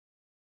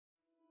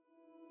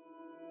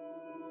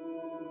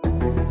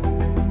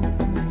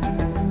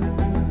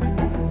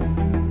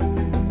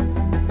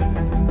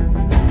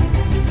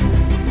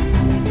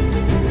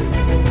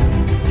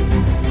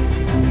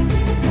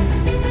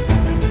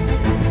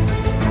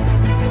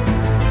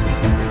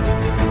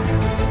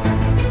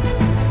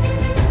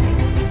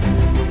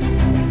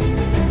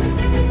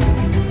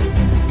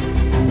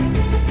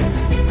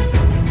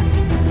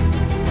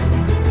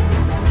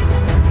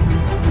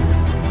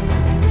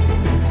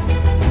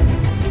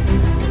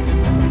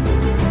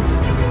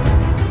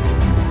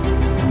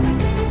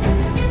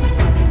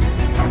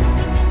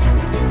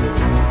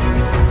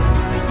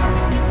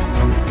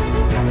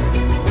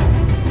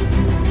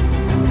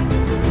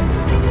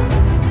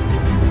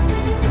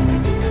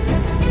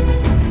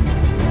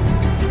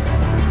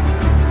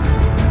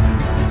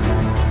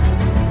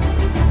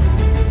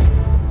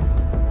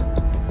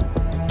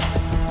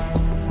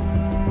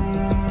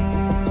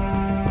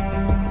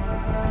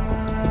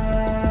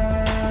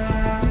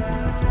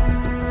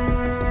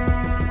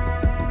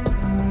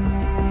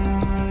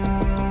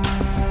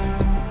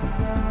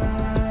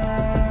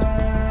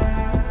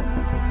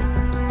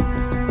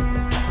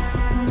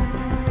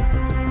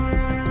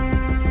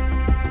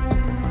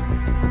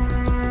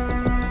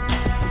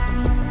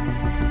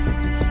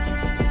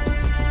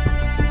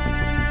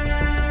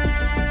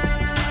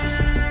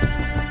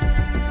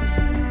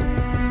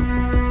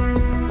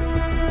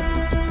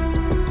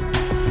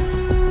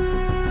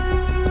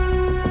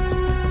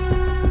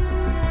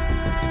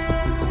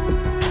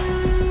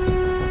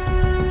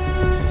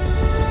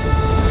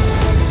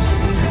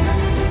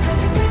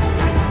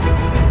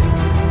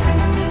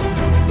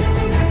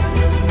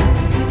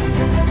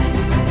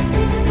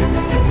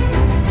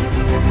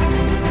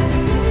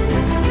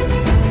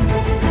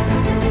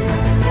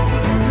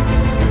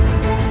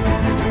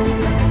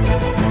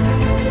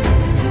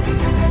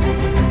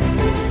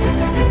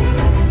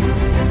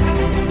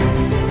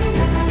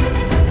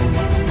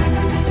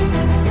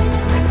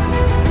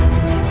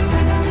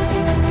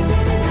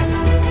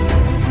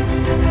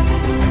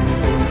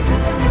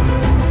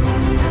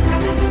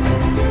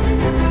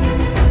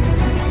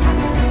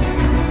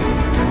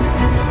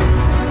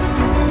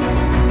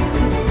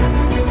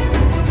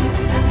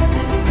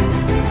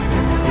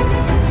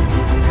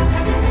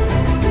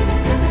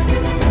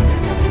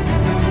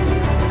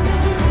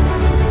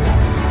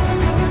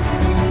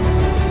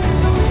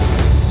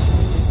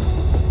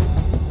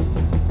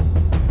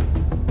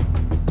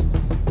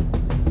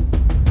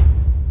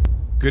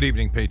Good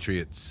evening,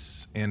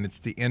 Patriots. And it's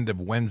the end of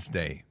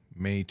Wednesday,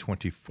 May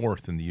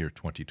 24th in the year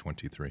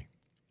 2023.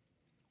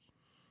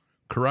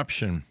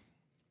 Corruption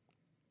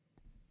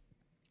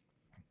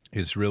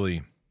is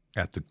really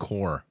at the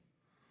core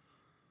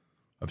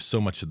of so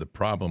much of the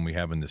problem we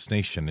have in this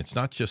nation. It's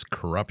not just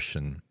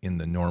corruption in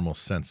the normal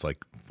sense, like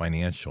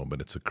financial, but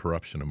it's a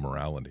corruption of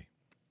morality.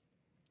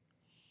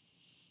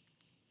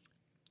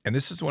 And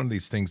this is one of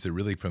these things that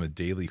really, from a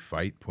daily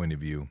fight point of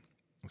view,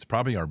 it's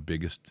probably our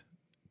biggest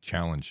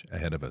challenge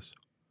ahead of us.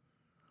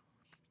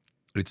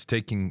 It's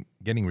getting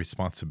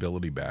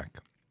responsibility back,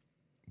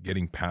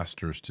 getting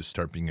pastors to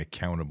start being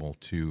accountable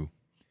to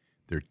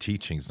their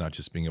teachings, not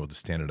just being able to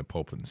stand at a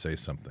pulpit and say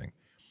something.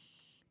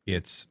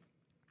 It's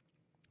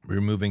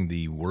removing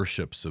the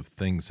worships of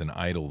things and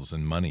idols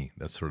and money,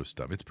 that sort of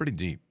stuff. It's pretty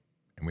deep,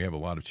 and we have a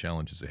lot of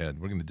challenges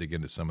ahead. We're going to dig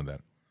into some of that.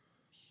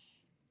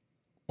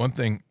 One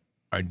thing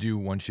I do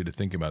want you to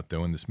think about,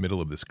 though, in this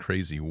middle of this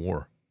crazy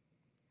war,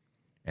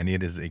 and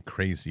it is a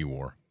crazy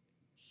war,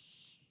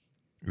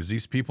 because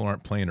these people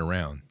aren't playing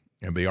around,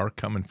 and they are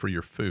coming for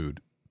your food,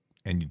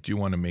 and you do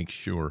want to make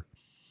sure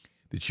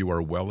that you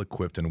are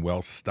well-equipped and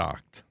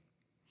well-stocked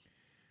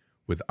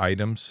with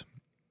items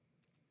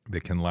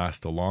that can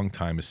last a long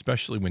time,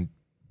 especially when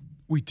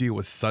we deal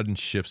with sudden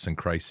shifts and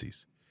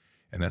crises,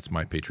 and that's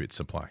My Patriot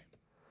Supply.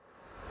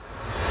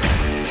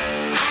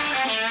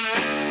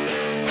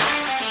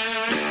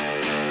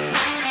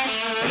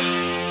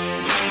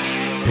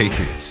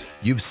 Patriots,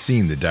 you've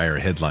seen the dire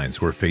headlines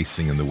we're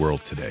facing in the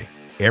world today.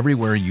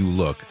 Everywhere you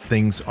look,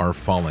 things are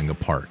falling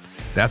apart.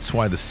 That's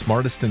why the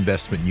smartest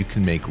investment you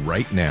can make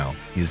right now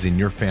is in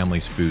your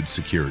family's food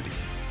security.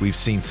 We've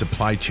seen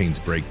supply chains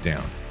break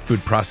down,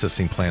 food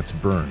processing plants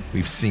burn.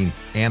 We've seen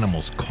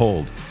animals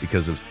cold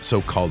because of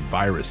so-called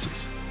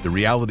viruses. The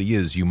reality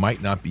is you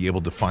might not be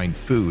able to find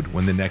food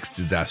when the next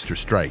disaster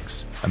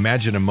strikes.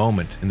 Imagine a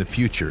moment in the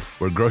future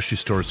where grocery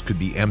stores could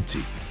be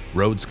empty,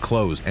 roads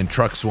closed, and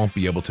trucks won't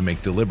be able to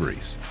make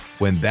deliveries.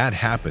 When that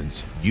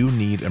happens, you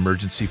need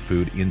emergency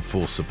food in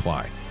full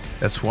supply.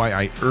 That's why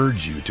I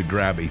urge you to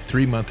grab a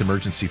 3-month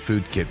emergency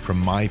food kit from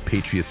My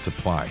Patriot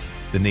Supply,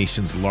 the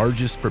nation's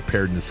largest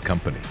preparedness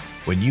company.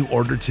 When you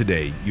order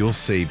today, you'll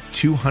save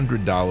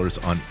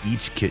 $200 on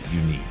each kit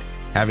you need.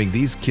 Having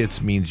these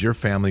kits means your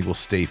family will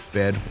stay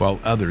fed while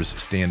others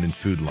stand in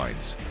food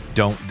lines.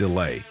 Don't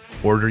delay.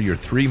 Order your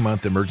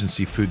 3-month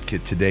emergency food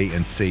kit today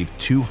and save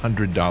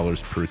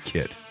 $200 per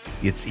kit.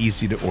 It's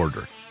easy to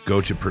order.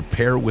 Go to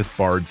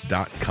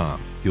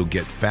preparewithbards.com. You'll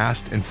get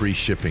fast and free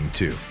shipping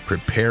too.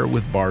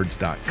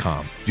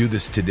 Preparewithbards.com. Do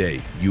this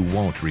today. You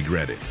won't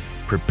regret it.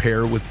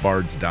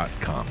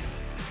 Preparewithbards.com.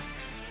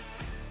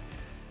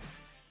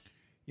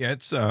 Yeah,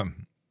 it's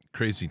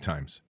crazy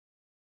times.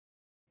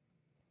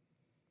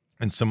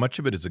 And so much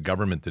of it is a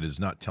government that is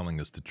not telling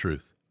us the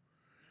truth.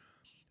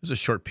 There's a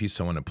short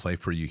piece I want to play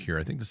for you here.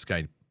 I think this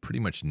guy pretty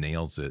much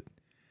nails it,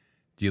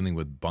 dealing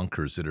with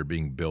bunkers that are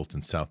being built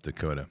in South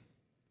Dakota.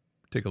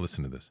 Take a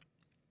listen to this.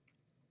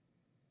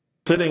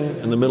 Sitting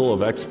in the middle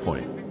of X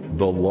Point,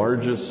 the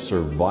largest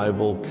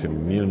survival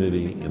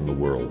community in the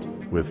world,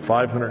 with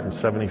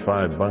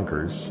 575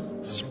 bunkers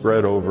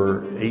spread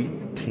over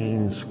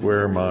 18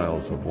 square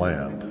miles of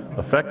land.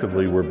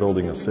 Effectively, we're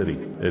building a city.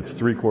 It's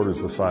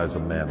 3/4 the size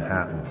of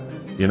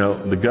Manhattan. You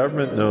know, the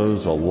government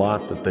knows a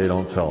lot that they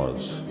don't tell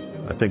us.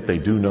 I think they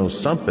do know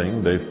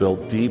something. They've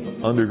built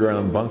deep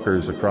underground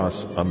bunkers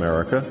across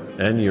America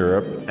and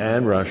Europe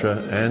and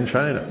Russia and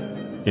China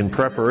in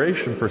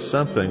preparation for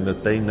something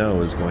that they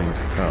know is going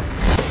to come.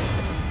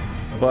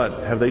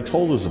 But have they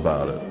told us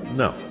about it?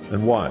 No.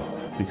 And why?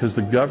 Because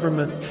the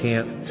government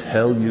can't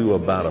tell you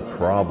about a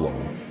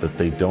problem that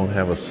they don't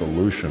have a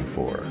solution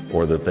for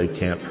or that they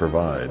can't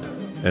provide.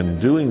 And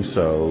doing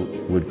so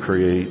would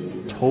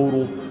create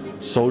total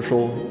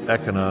social,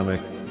 economic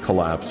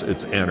collapse.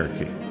 It's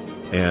anarchy.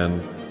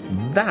 And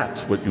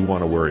that's what you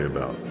want to worry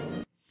about.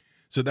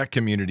 So that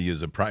community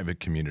is a private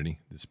community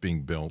that's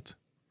being built,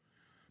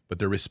 but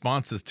their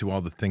responses to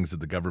all the things that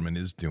the government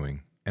is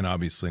doing and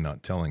obviously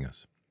not telling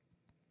us.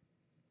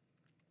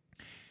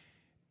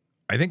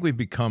 I think we've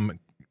become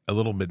a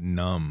little bit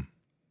numb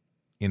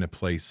in a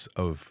place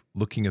of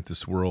looking at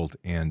this world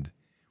and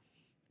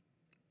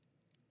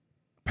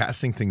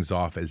passing things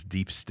off as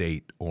deep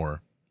state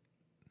or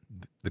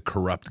the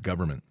corrupt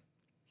government.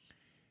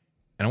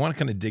 And I want to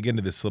kind of dig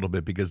into this a little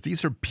bit because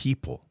these are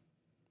people,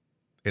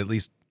 at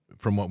least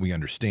from what we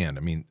understand.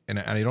 I mean, and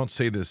I don't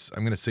say this, I'm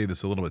going to say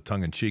this a little bit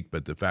tongue-in-cheek,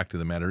 but the fact of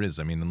the matter is,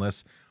 I mean,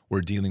 unless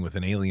we're dealing with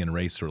an alien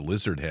race or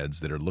lizard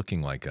heads that are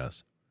looking like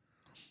us,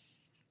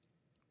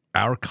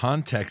 our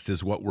context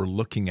is what we're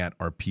looking at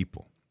are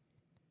people.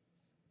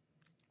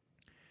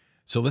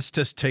 So let's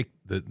just take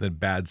the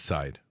bad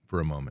side for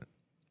a moment.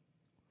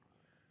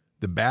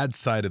 The bad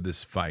side of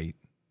this fight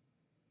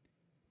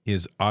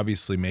is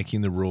obviously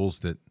making the rules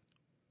that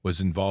was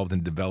involved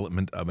in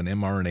development of an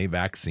mRNA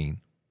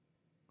vaccine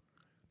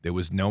that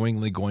was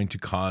knowingly going to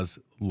cause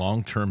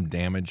long-term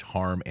damage,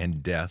 harm,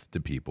 and death to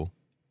people,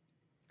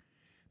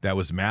 that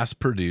was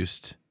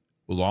mass-produced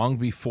long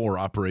before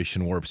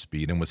Operation Warp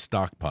Speed and was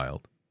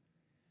stockpiled,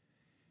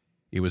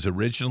 It was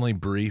originally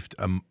briefed,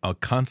 a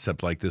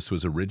concept like this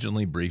was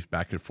originally briefed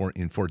back in Fort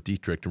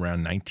Detrick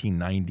around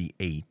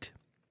 1998.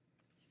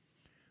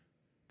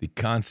 The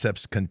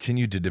concepts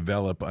continued to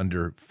develop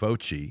under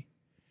Fauci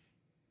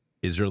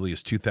as early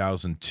as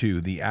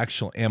 2002. The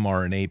actual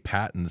mRNA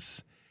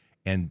patents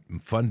and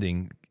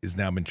funding has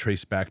now been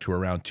traced back to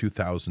around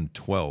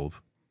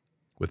 2012,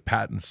 with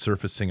patents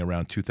surfacing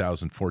around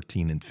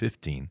 2014 and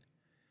 15,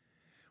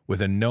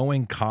 with a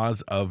knowing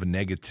cause of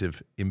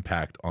negative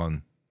impact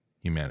on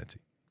humanity.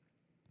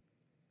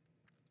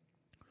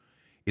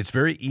 It's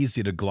very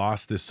easy to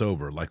gloss this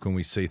over, like when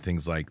we say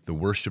things like the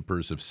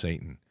worshipers of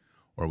Satan,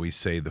 or we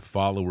say the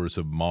followers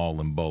of Baal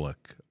and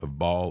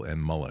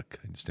Moloch.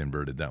 I just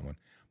inverted that one.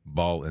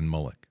 Baal and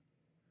Moloch.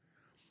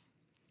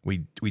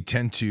 We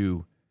tend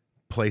to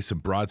place a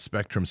broad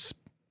spectrum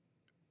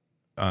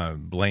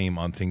blame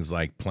on things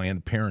like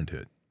Planned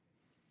Parenthood.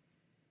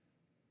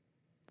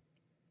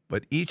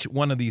 But each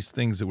one of these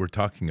things that we're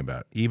talking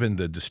about, even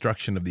the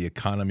destruction of the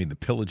economy, the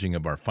pillaging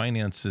of our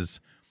finances,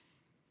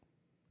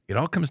 it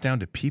all comes down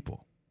to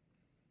people.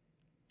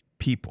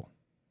 People.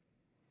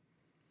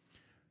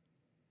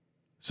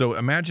 So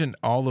imagine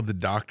all of the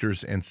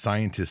doctors and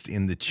scientists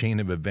in the chain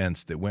of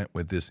events that went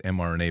with this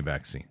mRNA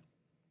vaccine.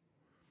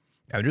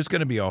 Now, there's going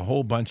to be a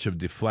whole bunch of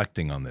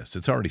deflecting on this.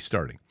 It's already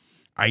starting.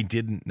 I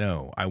didn't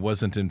know. I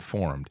wasn't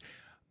informed.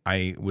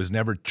 I was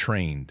never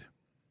trained.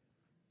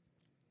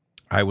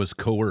 I was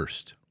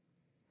coerced.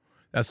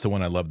 That's the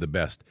one I love the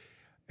best.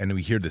 And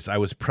we hear this. I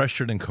was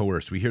pressured and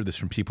coerced. We hear this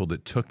from people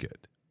that took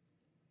it.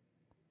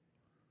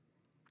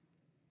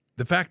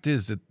 The fact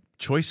is that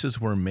choices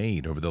were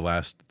made over the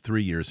last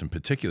 3 years in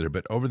particular,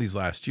 but over these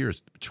last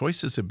years,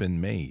 choices have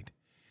been made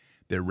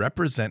that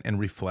represent and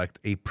reflect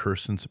a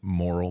person's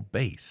moral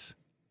base.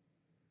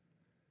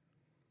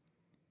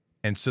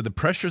 And so the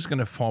pressure is going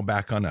to fall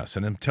back on us.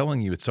 And I'm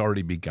telling you, it's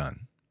already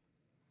begun.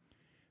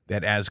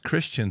 That as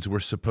Christians, we're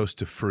supposed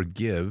to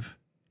forgive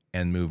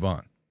and move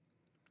on.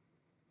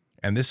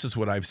 And this is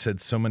what I've said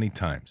so many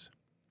times.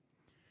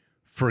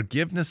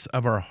 Forgiveness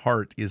of our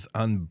heart is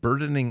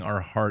unburdening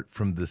our heart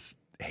from this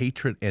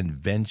hatred and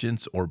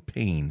vengeance or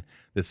pain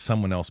that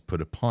someone else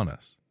put upon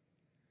us.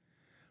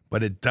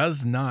 But it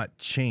does not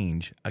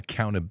change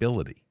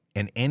accountability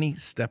in any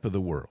step of the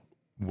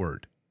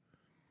word.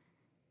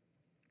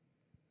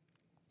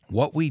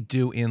 What we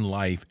do in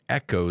life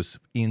echoes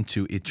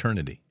into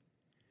eternity.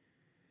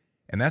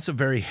 And that's a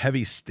very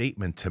heavy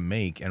statement to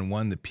make, and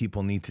one that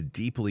people need to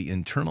deeply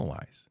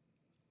internalize.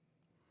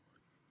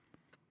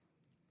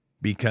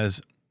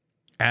 Because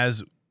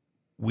as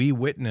we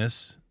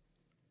witness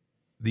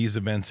these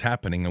events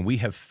happening, and we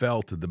have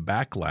felt the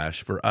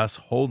backlash for us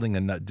holding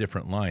a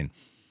different line,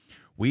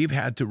 we've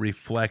had to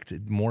reflect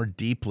more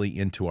deeply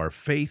into our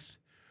faith.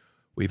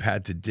 We've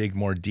had to dig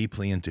more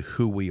deeply into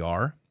who we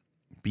are,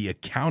 be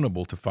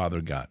accountable to Father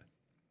God.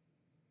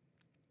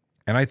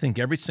 And I think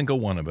every single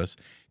one of us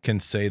can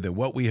say that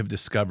what we have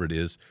discovered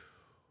is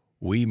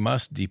we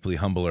must deeply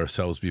humble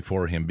ourselves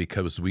before Him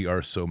because we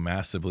are so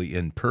massively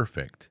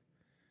imperfect.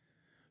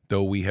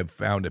 Though we have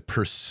found a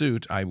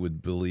pursuit, I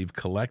would believe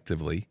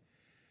collectively,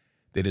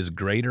 that is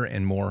greater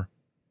and more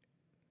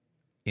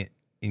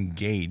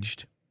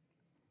engaged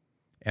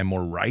and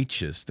more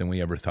righteous than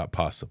we ever thought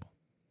possible.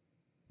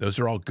 Those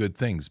are all good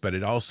things, but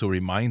it also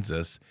reminds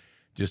us,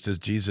 just as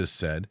Jesus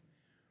said,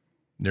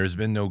 there's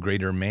been no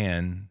greater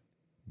man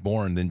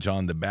born than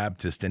John the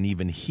Baptist, and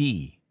even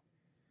he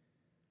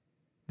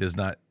does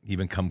not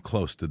even come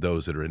close to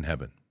those that are in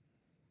heaven.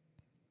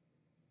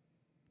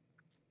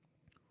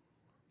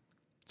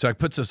 So it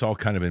puts us all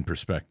kind of in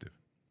perspective.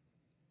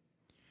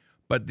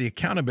 But the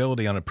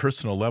accountability on a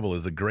personal level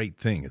is a great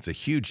thing. It's a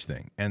huge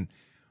thing. And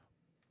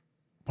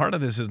part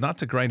of this is not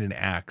to grind an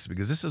axe,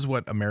 because this is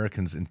what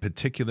Americans in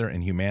particular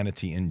and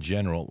humanity in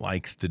general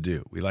likes to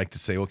do. We like to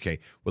say, okay,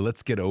 well,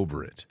 let's get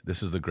over it.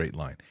 This is the great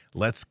line.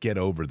 Let's get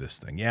over this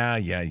thing. Yeah.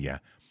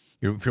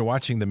 If you're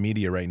watching the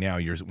media right now,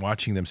 you're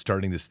watching them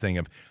starting this thing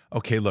of,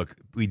 okay, look,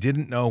 we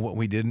didn't know what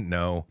we didn't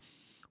know.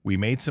 We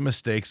made some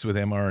mistakes with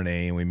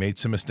mRNA and we made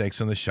some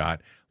mistakes on the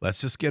shot. Let's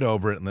just get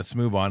over it and let's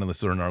move on and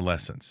let's learn our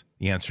lessons.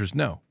 The answer is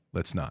no,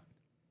 let's not.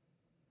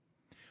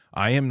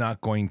 I am not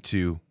going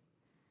to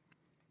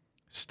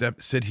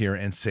sit here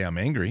and say I'm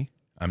angry.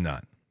 I'm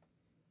not.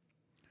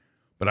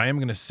 But I am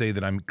going to say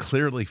that I'm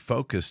clearly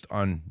focused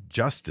on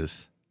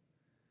justice.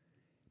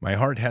 My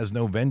heart has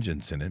no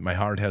vengeance in it. My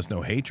heart has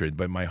no hatred,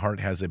 but my heart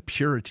has a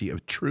purity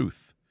of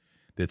truth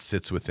that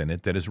sits within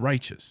it that is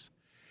righteous.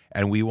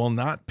 And we will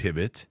not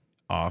pivot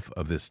off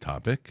of this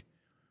topic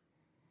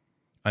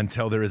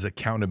until there is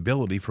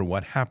accountability for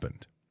what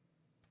happened.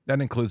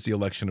 That includes the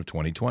election of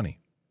 2020.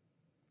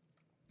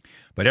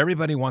 But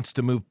everybody wants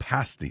to move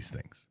past these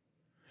things.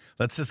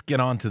 Let's just get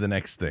on to the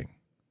next thing.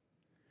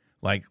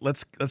 Like,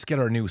 let's get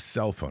our new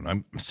cell phone.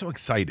 I'm so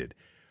excited.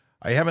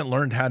 I haven't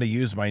learned how to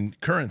use my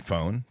current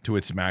phone to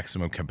its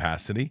maximum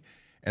capacity,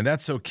 and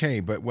that's okay.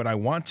 But what I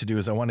want to do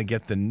is I want to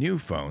get the new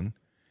phone.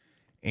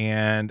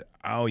 And,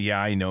 oh,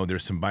 yeah, I know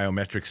there's some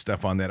biometric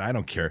stuff on that. I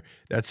don't care.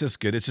 That's just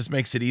good. It just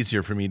makes it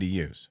easier for me to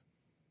use.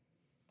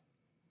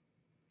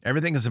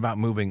 Everything is about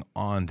moving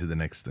on to the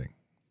next thing.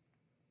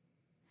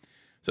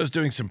 So I was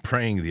doing some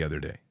praying the other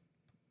day.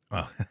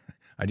 Well,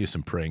 I do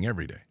some praying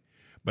every day.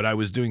 But I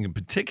was doing a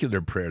particular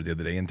prayer the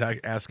other day and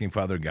asking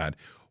Father God,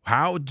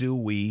 how do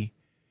we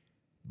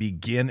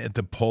begin at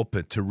the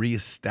pulpit to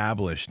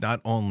reestablish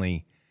not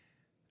only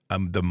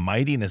the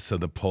mightiness of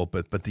the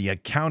pulpit, but the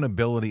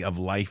accountability of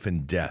life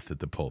and death at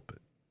the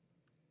pulpit?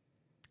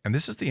 And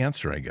this is the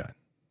answer I got,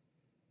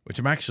 which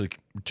I'm actually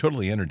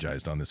totally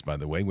energized on this, by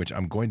the way, which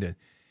I'm going to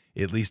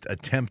at least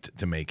attempt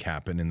to make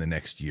happen in the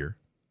next year.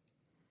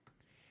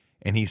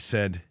 And he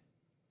said,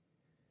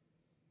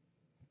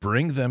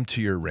 bring them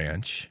to your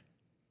ranch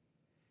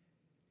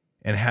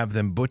and have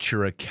them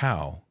butcher a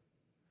cow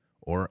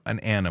or an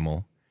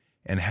animal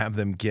and have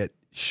them get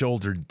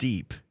shoulder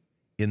deep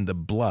in the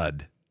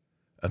blood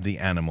of the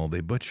animal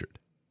they butchered.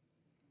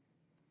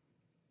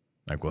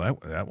 Like, well,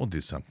 that will do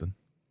something.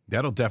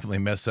 That'll definitely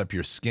mess up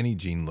your skinny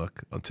jean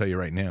look, I'll tell you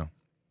right now.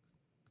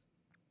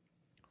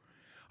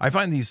 I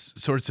find these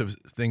sorts of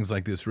things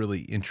like this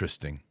really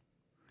interesting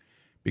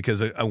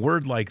because a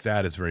word like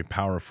that is very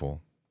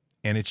powerful,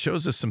 and it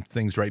shows us some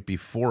things right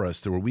before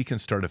us where we can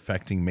start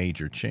affecting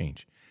major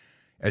change.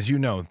 As you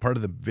know, part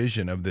of the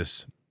vision of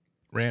this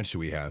ranch that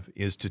we have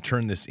is to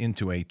turn this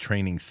into a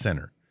training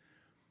center,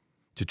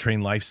 to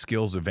train life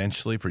skills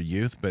eventually for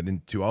youth, but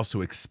to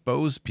also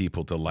expose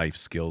people to life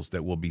skills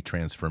that will be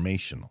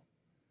transformational.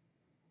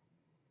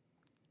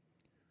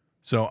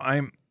 So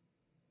I'm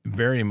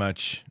very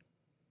much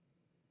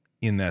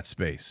in that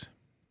space.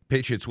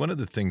 Patriots, one of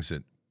the things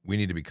that we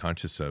need to be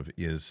conscious of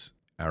is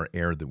our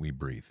air that we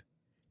breathe.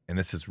 And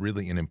this is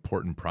really an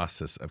important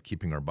process of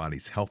keeping our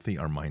bodies healthy,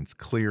 our minds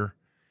clear,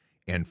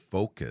 and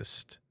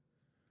focused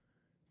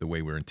the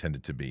way we're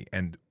intended to be.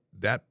 And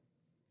that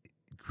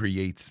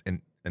creates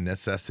a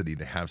necessity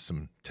to have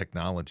some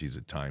technologies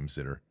at times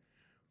that are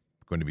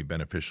going to be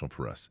beneficial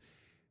for us.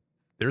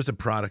 There's a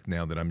product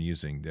now that I'm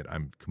using that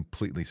I'm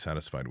completely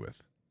satisfied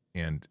with,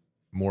 and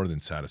more than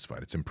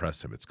satisfied. It's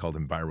impressive. It's called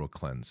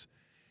EnviroKlenz.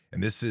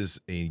 And this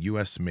is a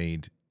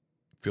U.S.-made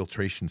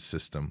filtration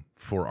system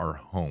for our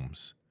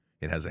homes.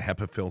 It has a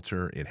HEPA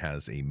filter. It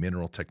has a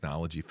mineral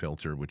technology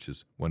filter, which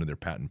is one of their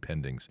patent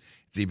pendings.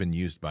 It's even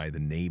used by the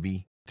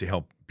Navy to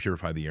help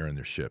purify the air in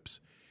their ships.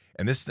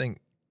 And this thing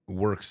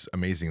works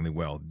amazingly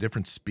well.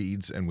 Different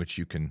speeds in which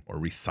you can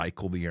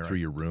recycle the air through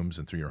your rooms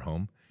and through your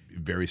home. It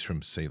varies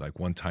from, say, like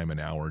 1 time an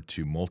hour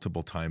to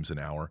multiple times an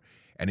hour.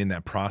 And in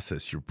that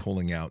process, you're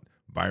pulling out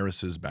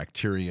viruses,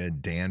 bacteria,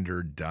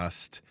 dander,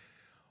 dust,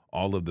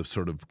 all of the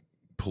sort of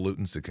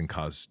pollutants that can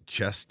cause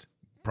chest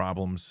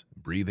problems,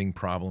 breathing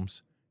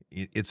problems.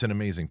 It's an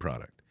amazing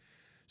product.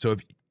 So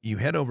if you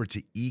head over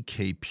to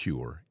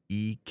EKPure,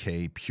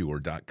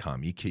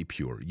 ekpure.com,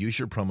 EKPure, use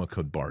your promo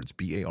code BARDS,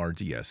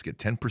 B-A-R-D-S, get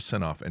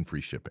 10% off and free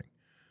shipping.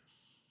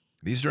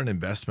 These are an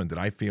investment that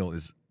I feel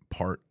is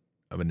part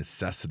of a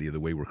necessity of the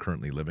way we're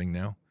currently living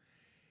now.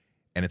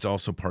 And it's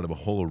also part of a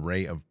whole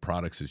array of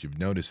products, as you've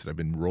noticed, that I've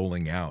been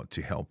rolling out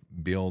to help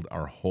build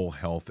our whole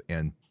health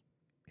and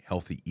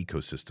healthy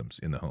ecosystems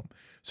in the home.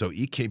 So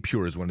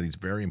EKPure is one of these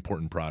very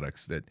important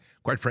products that,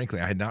 quite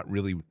frankly, I had not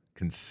really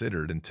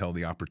considered until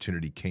the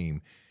opportunity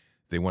came.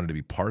 They wanted to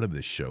be part of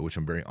this show, which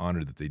I'm very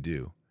honored that they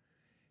do.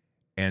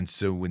 And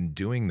so when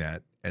doing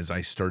that, as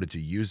I started to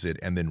use it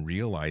and then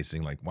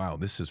realizing like, wow,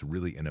 this is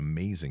really an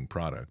amazing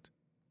product,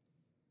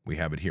 we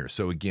have it here.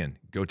 So again,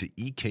 go to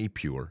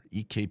EKPure,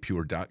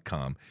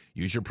 ekpure.com,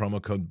 use your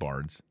promo code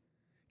BARDS,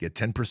 get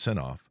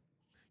 10% off.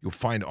 You'll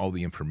find all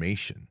the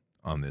information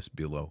on this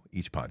below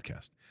each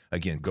podcast.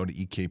 Again, go to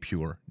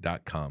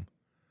ekpure.com,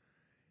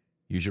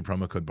 use your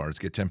promo code BARDS,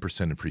 get 10%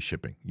 and free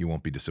shipping. You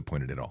won't be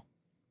disappointed at all.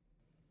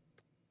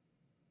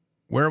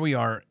 Where we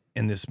are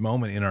in this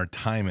moment in our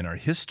time, in our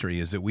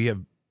history, is that we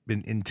have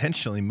been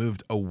intentionally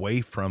moved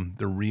away from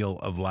the real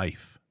of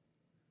life.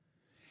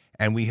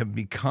 And we have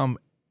become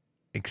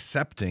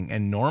accepting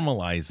and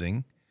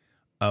normalizing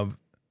of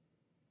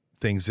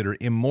things that are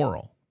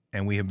immoral.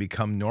 And we have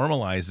become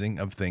normalizing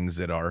of things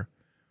that are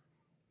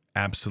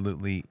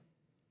absolutely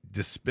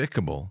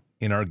despicable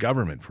in our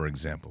government, for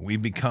example.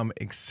 We've become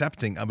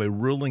accepting of a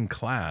ruling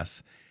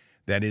class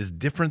that is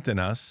different than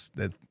us,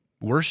 that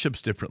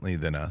worships differently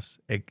than us,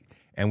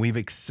 and we've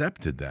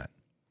accepted that.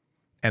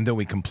 And though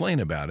we complain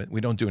about it, we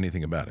don't do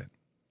anything about it.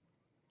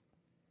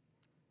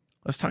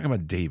 Let's talk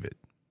about David.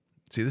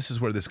 See, this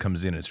is where this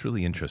comes in. It's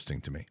really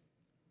interesting to me.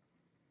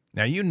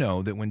 Now, you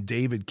know that when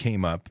David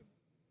came up,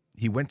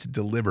 he went to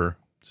deliver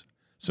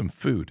some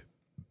food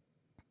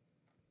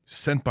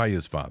sent by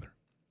his father,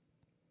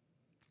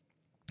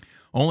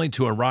 only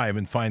to arrive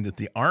and find that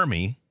the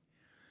army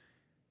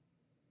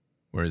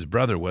where his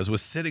brother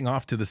was sitting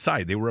off to the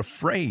side. They were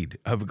afraid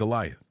of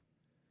Goliath.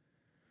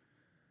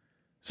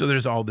 So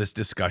there's all this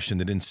discussion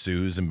that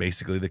ensues, and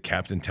basically the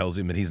captain tells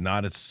him that he's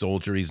not a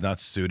soldier, he's not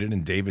suited,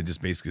 and David just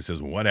basically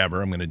says,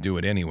 whatever, I'm going to do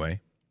it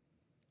anyway,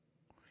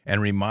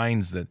 and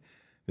reminds the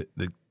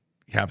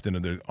captain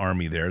of the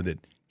army there that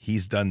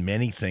he's done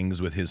many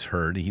things with his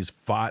herd. He's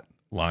fought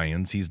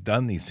lions. He's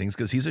done these things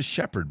because he's a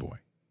shepherd boy.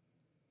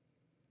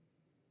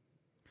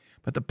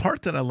 But the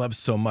part that I love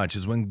so much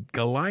is when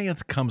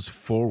Goliath comes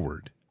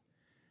forward,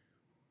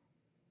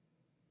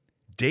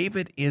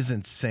 David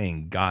isn't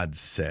saying God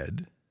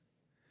said.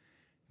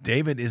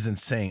 David isn't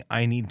saying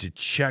I need to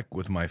check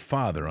with my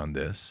father on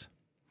this.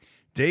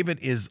 David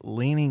is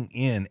leaning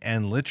in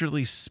and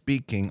literally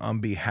speaking on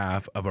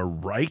behalf of a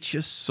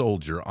righteous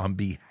soldier on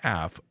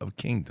behalf of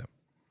kingdom.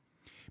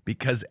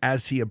 Because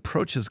as he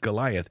approaches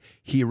Goliath,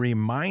 he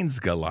reminds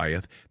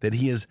Goliath that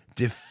he has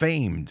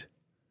defamed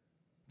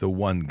the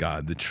one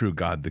God, the true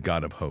God, the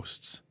God of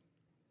hosts.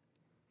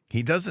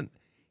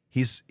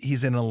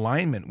 He's in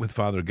alignment with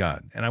Father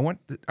God. And I want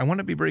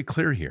to be very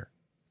clear here.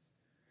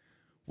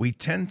 We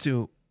tend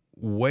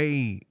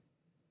way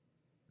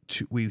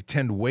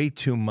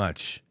too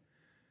much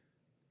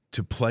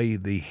to play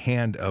the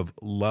hand of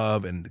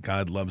love and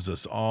God loves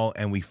us all,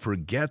 and we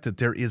forget that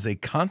there is a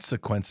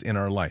consequence in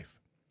our life.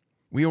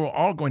 We are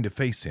all going to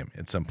face him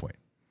at some point.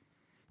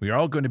 We are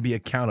all going to be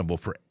accountable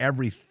for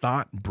every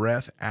thought,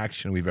 breath,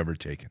 action we've ever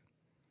taken.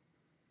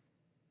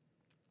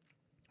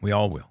 We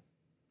all will.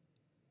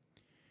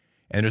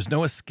 And there's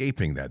no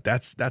escaping that.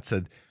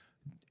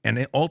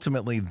 And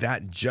ultimately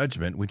that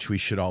judgment, which we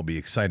should all be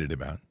excited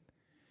about,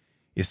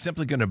 is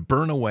simply going to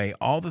burn away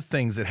all the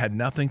things that had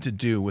nothing to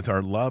do with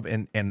our love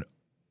and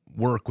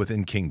work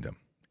within kingdom.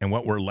 And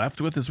what we're left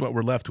with is what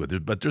we're left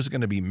with. But there's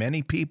going to be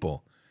many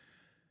people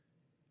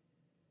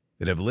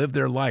that have lived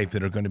their life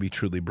that are going to be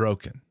truly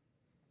broken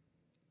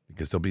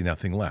because there'll be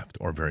nothing left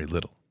or very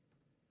little.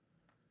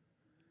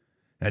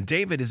 Now,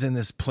 David is in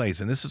this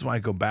place, and this is why I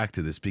go back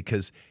to this,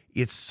 because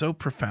it's so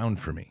profound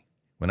for me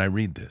when I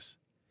read this.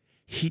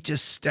 He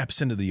just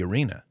steps into the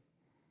arena.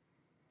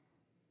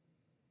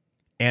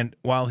 And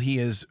while he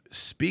is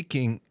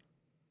speaking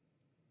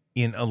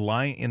in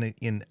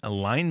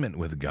alignment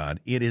with God,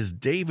 it is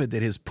David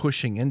that is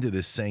pushing into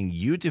this, saying,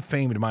 you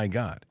defamed my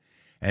God,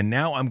 and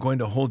now I'm going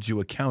to hold you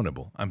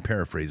accountable. I'm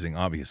paraphrasing,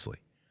 obviously.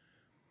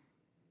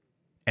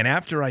 And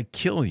after I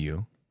kill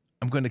you,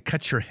 I'm going to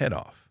cut your head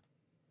off.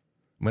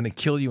 I'm going to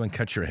kill you and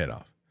cut your head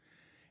off.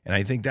 And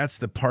I think that's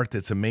the part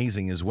that's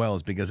amazing as well,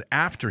 is because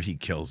after he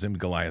kills him,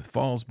 Goliath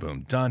falls,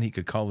 boom, done. He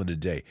could call it a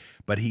day,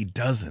 but he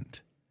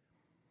doesn't.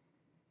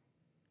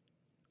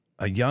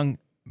 A young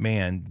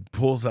man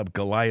pulls up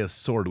Goliath's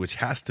sword, which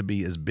has to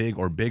be as big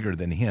or bigger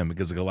than him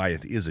because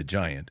Goliath is a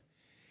giant,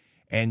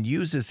 and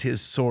uses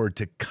his sword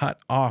to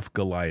cut off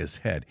Goliath's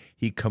head.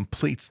 He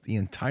completes the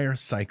entire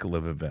cycle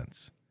of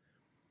events.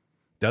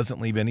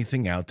 Doesn't leave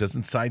anything out,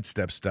 doesn't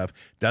sidestep stuff,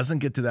 doesn't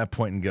get to that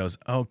point and goes,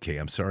 okay,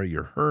 I'm sorry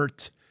you're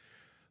hurt.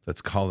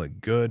 Let's call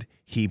it good.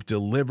 He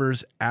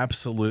delivers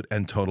absolute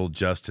and total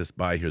justice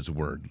by his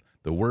word.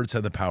 The words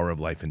have the power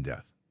of life and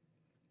death.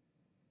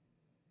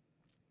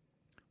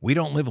 We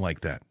don't live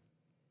like that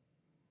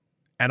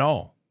at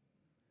all.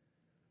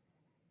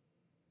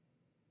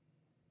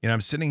 You know,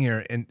 I'm sitting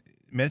here, and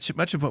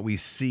much of what we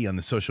see on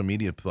the social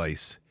media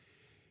place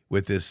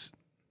with this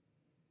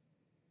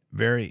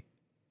very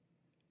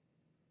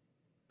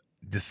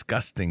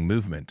disgusting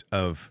movement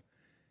of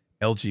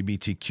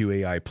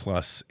LGBTQAI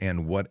plus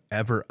and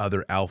whatever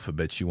other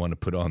alphabets you want to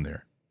put on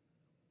there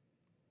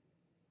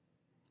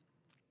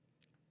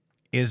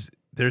is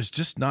there's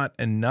just not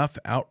enough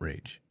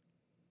outrage.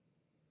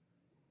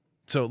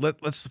 So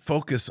let's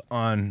focus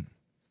on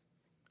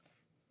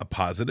a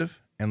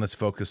positive, and let's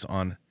focus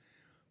on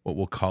what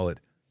we'll call it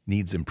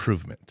needs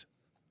improvement.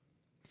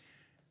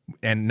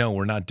 And no,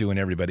 we're not doing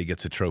everybody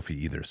gets a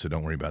trophy either, so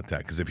don't worry about that.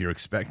 Because if you're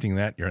expecting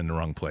that, you're in the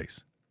wrong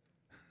place.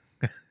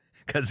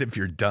 Because if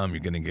you're dumb, you're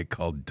going to get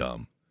called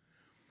dumb.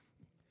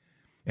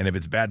 And if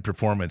it's bad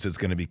performance, it's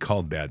going to be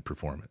called bad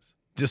performance.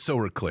 Just so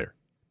we're clear.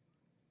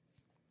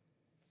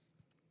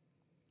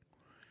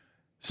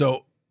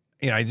 So,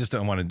 you know, I just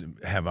don't want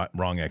to have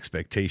wrong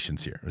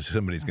expectations here.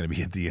 Somebody's going to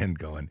be at the end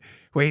going,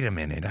 wait a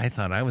minute, I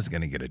thought I was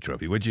going to get a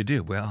trophy. What'd you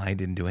do? Well, I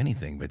didn't do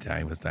anything, but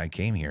I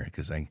came here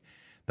because I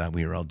thought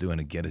we were all doing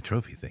a get a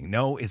trophy thing.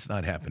 No, it's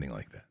not happening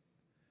like that.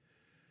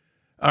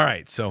 All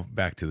right, so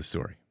back to the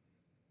story.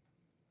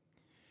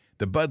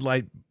 The Bud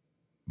Light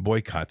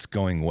boycott's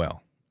going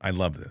well. I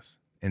love this.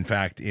 In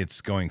fact, it's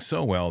going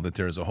so well that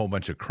there's a whole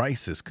bunch of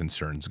crisis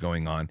concerns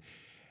going on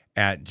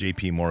at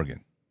JP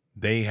Morgan.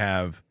 They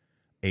have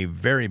a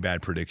very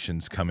bad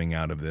predictions coming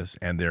out of this,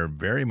 and they're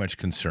very much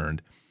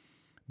concerned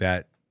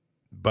that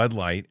Bud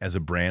Light as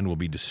a brand will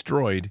be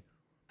destroyed,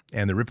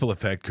 and the ripple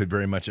effect could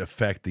very much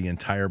affect the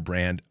entire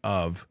brand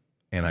of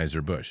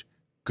Anheuser-Busch.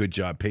 Good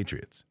job,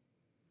 Patriots.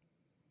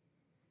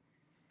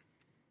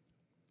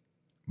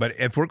 But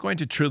if we're going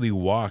to truly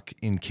walk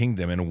in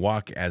kingdom and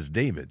walk as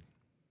David,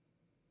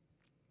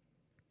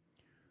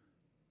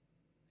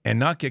 and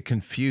not get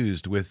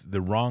confused with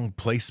the wrong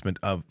placement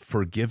of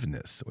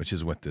forgiveness, which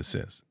is what this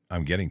is,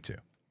 I'm getting to,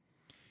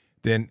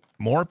 then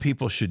more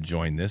people should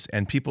join this,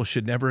 and people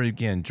should never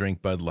again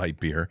drink Bud Light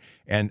beer,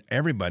 and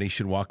everybody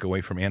should walk away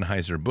from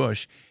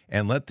Anheuser-Busch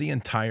and let the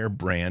entire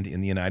brand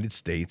in the United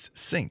States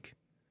sink.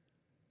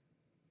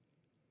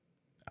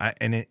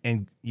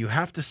 And you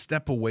have to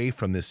step away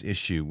from this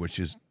issue, which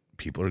is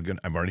people are going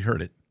to, I've already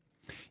heard it.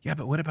 Yeah,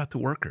 but what about the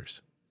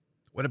workers?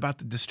 What about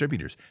the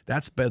distributors?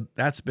 That's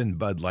been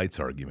Bud Light's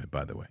argument,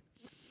 by the way.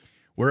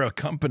 We're a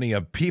company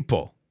of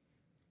people.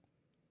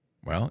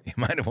 Well, you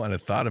might have want to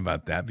thought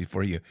about that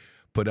before you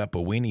put up a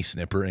weenie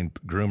snipper and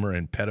groomer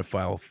and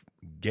pedophile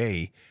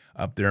gay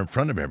up there in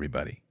front of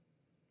everybody,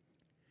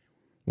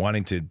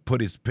 wanting to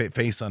put his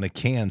face on a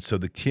can so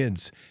the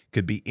kids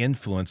could be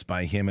influenced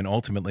by him and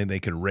ultimately they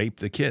could rape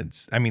the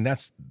kids. I mean,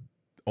 that's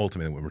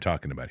ultimately what we're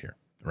talking about here,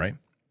 right?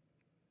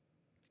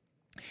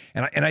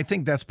 And I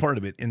think that's part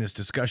of it in this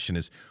discussion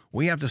is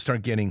we have to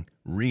start getting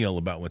real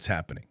about what's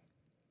happening.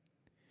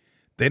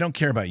 They don't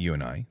care about you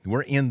and I.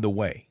 We're in the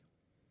way.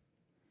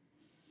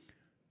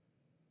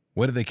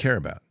 What do they care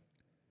about?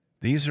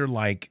 These are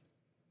like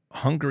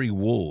hungry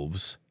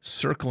wolves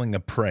circling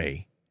a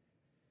prey,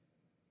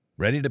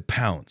 ready to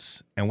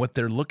pounce. And what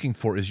they're looking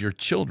for is your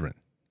children.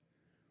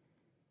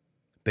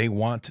 They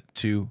want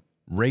to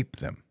rape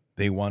them.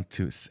 They want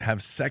to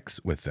have sex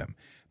with them.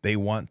 They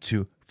want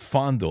to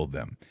fondle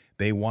them.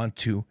 They want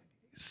to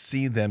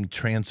see them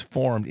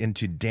transformed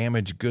into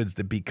damaged goods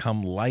that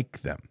become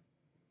like them.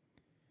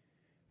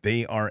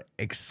 They are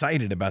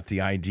excited about the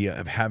idea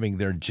of having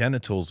their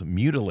genitals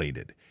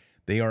mutilated.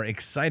 They are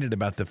excited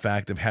about the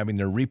fact of having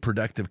their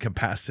reproductive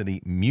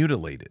capacity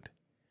mutilated.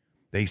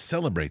 They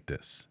celebrate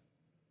this.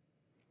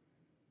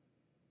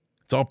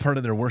 It's all part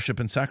of their worship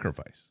and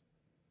sacrifice.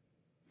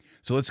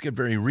 So let's get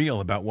very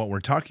real about what we're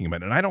talking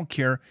about. And I don't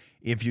care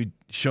if you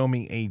show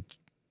me a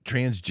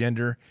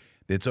transgender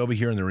that's over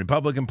here in the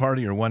Republican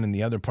Party or one in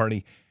the other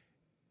party.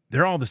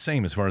 They're all the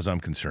same as far as I'm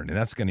concerned. And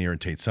that's going to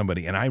irritate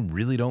somebody. And I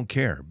really don't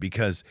care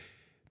because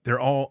they're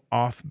all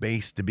off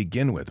base to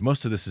begin with.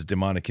 Most of this is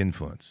demonic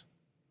influence.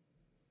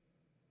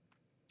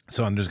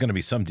 So there's going to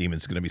be some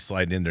demons going to be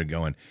sliding in there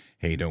going,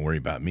 hey, don't worry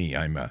about me.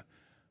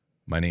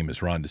 My name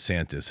is Ron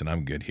DeSantis and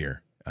I'm good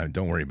here.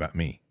 Don't worry about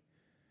me.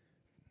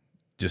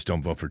 Just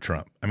don't vote for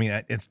Trump. I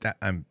mean, it's that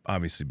I'm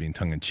obviously being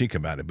tongue in cheek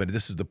about it, but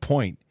this is the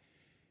point,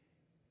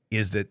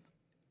 is that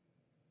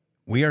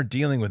we are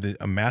dealing with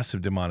a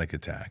massive demonic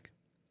attack,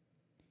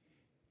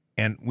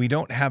 and we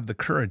don't have the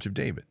courage of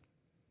David.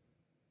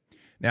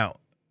 Now,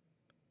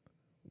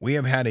 we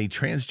have had a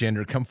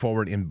transgender come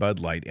forward in Bud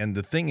Light, and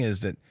the thing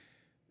is that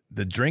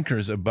the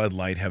drinkers of Bud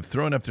Light have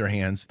thrown up their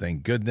hands,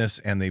 thank goodness,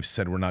 and they've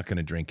said we're not going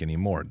to drink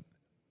anymore.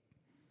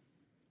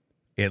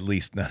 At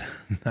least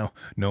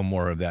no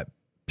more of that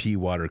pea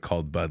water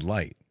called Bud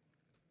Light.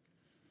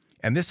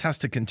 And this has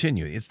to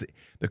continue.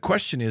 The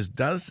question is,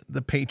 does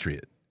the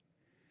patriot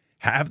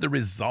have the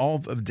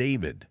resolve of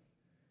David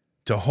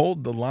to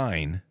hold the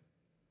line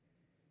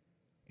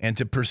and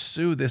to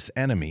pursue this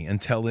enemy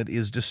until it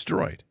is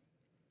destroyed?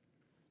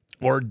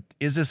 Or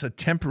is this a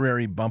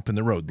temporary bump in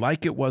the road,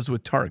 like it was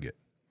with Target?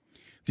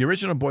 The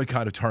original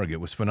boycott of Target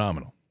was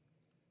phenomenal.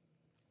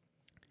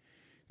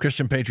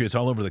 Christian patriots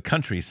all over the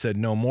country said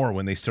no more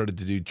when they started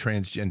to do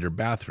transgender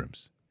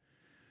bathrooms.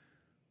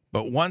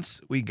 But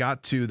once we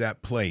got to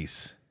that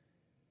place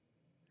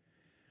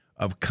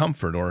of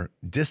comfort or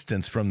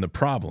distance from the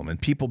problem and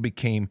people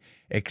became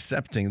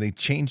accepting, they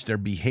changed their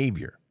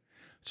behavior.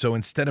 So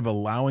instead of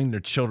allowing their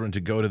children to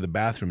go to the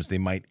bathrooms, they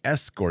might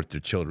escort their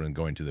children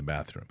going to the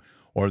bathroom,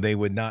 or they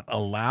would not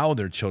allow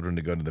their children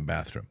to go to the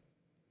bathroom.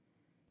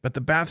 But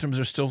the bathrooms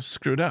are still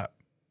screwed up.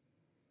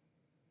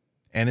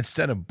 And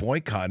instead of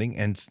boycotting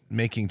and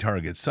making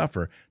Target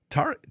suffer,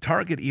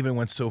 Target even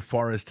went so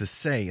far as to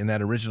say in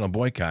that original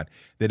boycott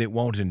that it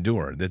won't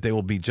endure, that they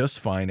will be just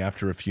fine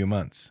after a few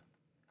months.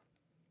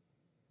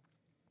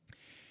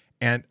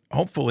 And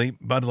hopefully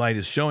Bud Light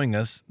is showing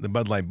us, the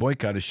Bud Light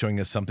boycott is showing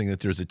us something that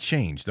there's a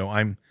change, though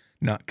I'm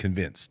not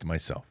convinced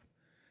myself.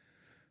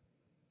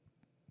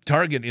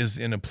 Target is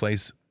in a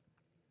place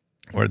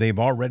where they've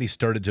already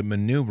started to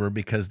maneuver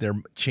because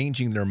they're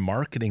changing their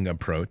marketing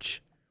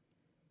approach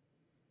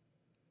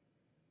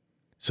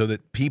so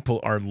that people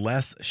are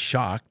less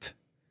shocked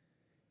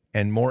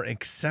and more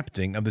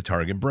accepting of the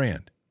Target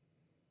brand.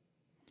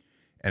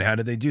 And how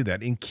do they do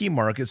that? In key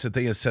markets that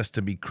they assess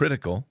to be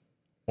critical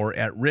or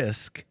at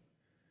risk,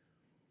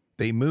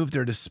 they moved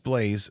their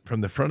displays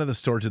from the front of the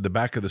store to the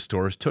back of the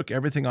stores, took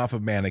everything off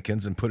of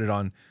mannequins and put it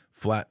on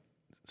flat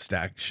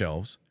stack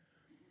shelves,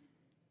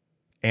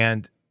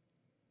 and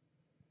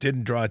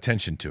didn't draw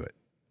attention to it.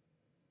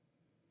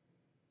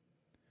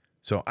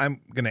 So I'm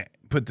going to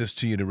put this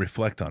to you to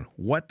reflect on.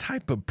 What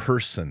type of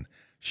person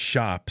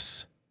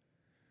shops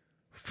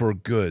for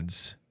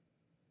goods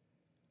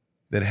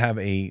that have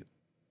a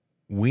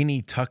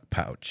weenie tuck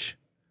pouch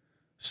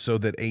so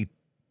that a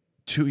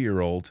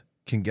 2-year-old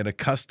can get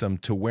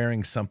accustomed to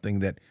wearing something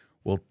that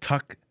will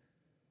tuck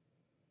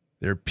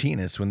their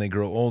penis when they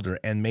grow older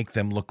and make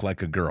them look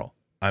like a girl?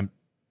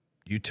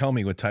 You tell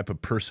me what type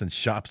of person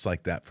shops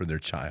like that for their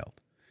child.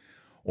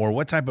 Or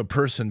what type of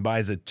person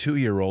buys a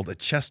 2-year-old a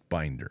chest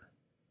binder?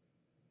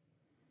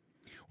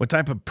 What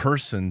type of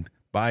person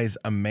buys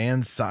a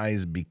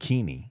man-size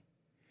bikini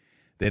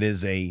that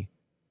is a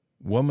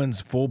woman's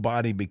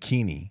full-body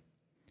bikini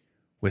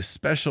with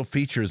special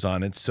features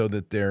on it so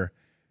that their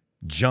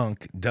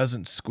junk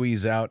doesn't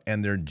squeeze out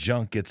and their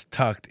junk gets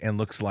tucked and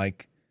looks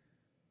like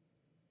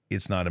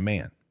it's not a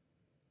man?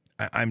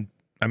 I'm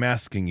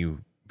asking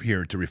you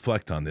here to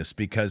reflect on this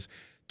because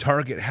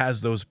Target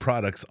has those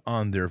products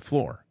on their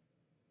floor.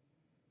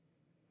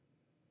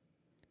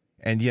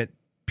 And yet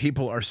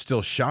people are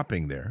still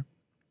shopping there.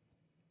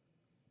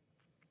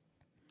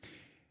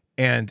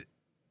 And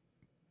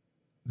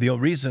the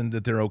reason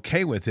that they're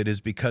okay with it is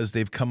because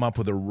they've come up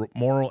with a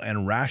moral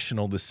and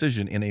rational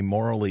decision in a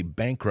morally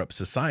bankrupt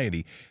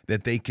society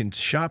that they can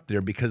shop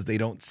there because they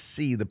don't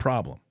see the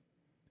problem.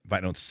 If I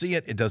don't see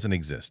it, it doesn't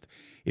exist.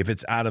 If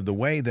it's out of the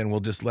way, then we'll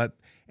just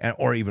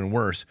or even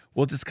worse,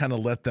 we'll just kind of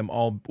let them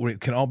all, we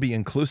can all be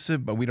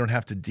inclusive, but we don't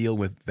have to deal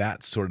with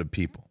that sort of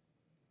people.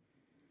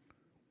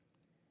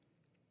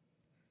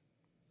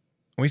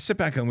 When we sit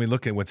back and we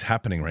look at what's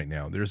happening right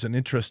now, there's an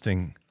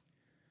interesting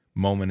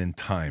moment in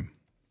time.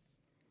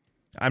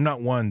 I'm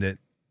not one that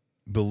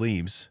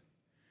believes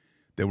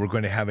that we're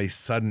going to have a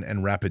sudden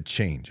and rapid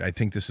change. I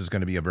think this is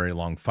going to be a very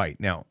long fight.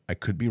 Now, I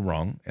could be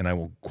wrong, and I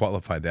will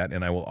qualify that,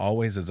 and I will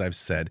always, as I've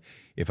said,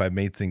 if I've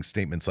made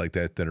statements like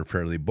that are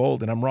fairly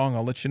bold, and I'm wrong,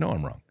 I'll let you know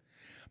I'm wrong.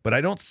 But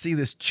I don't see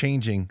this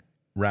changing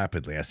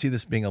rapidly. I see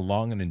this being a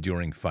long and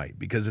enduring fight,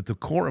 because at the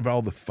core of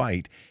all the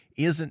fight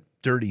isn't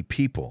dirty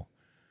people.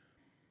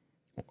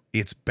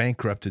 It's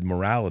bankrupted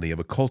morality of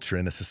a culture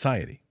and a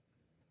society.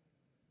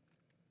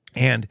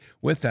 And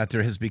with that,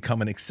 there has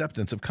become an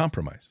acceptance of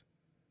compromise.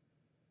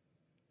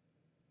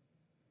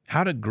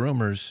 How do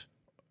groomers,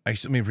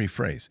 let me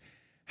rephrase,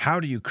 how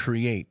do you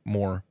create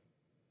more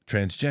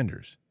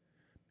transgenders?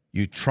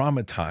 You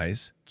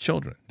traumatize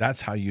children.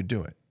 That's how you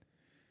do it.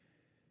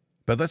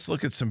 But let's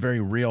look at some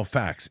very real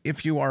facts.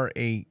 If you are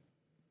a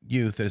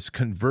youth that is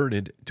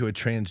converted to a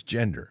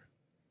transgender,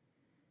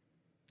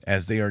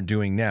 as they are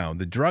doing now,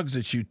 the drugs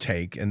that you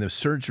take and the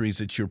surgeries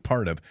that you're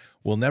part of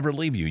will never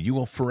leave you. You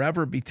will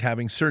forever be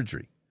having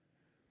surgery.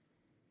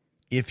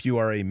 If you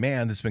are a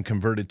man that's been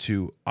converted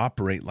to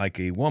operate like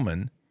a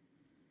woman,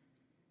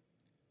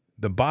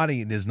 the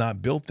body is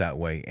not built that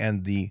way,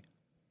 and the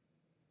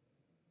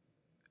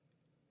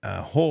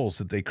holes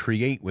that they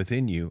create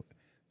within you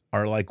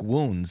are like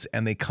wounds,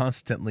 and they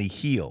constantly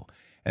heal.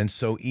 And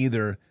so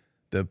either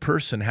the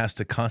person has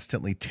to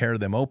constantly tear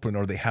them open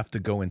or they have to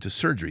go into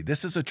surgery.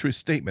 This is a true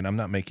statement. I'm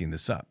not making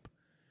this up.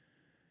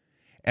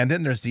 And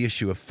then there's the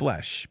issue of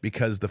flesh,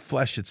 because the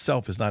flesh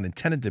itself is not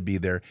intended to be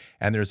there,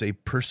 and there's a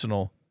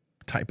personal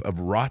type of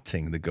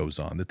rotting that goes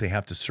on that they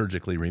have to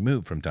surgically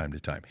remove from time to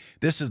time.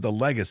 This is the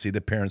legacy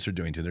that parents are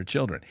doing to their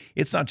children.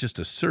 It's not just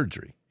a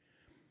surgery.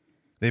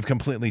 They've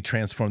completely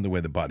transformed the way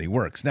the body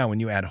works. Now,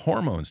 when you add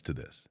hormones to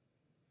this,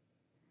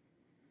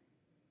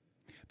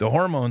 the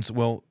hormones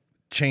will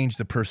change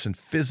the person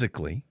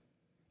physically,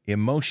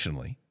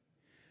 emotionally,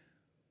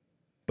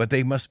 but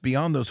they must be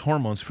on those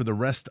hormones for the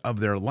rest of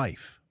their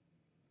life.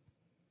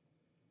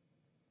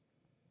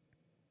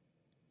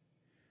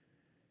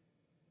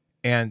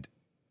 And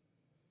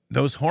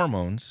those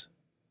hormones,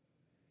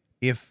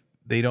 if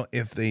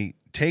they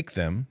take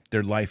them,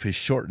 their life is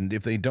shortened.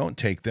 If they don't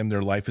take them,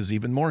 their life is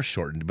even more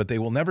shortened, but they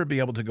will never be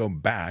able to go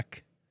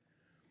back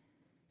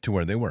to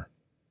where they were.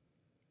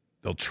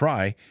 They'll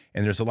try,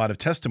 and there's a lot of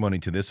testimony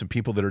to this of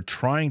people that are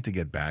trying to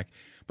get back,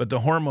 but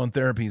the hormone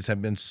therapies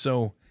have been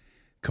so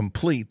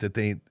complete that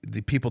the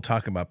people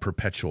talk about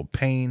perpetual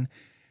pain.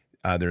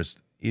 There's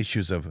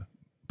issues of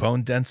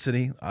bone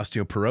density,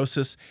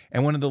 osteoporosis,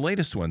 and one of the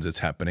latest ones that's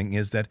happening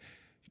is that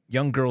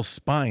young girls'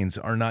 spines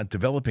are not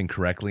developing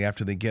correctly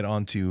after they get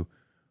onto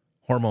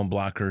hormone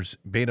blockers,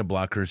 beta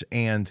blockers,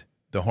 and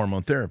the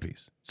hormone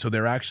therapies. So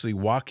they're actually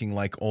walking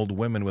like old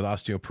women with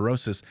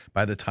osteoporosis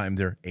by the time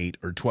they're 8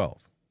 or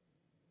 12.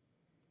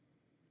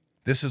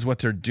 This is what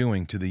they're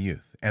doing to the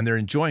youth. And they're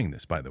enjoying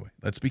this, by the way.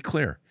 Let's be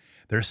clear.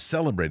 They're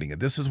celebrating it.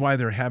 This is why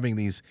they're having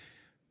these.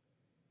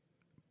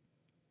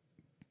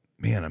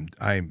 Man,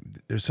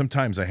 there's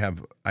sometimes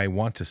I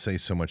want to say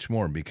so much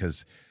more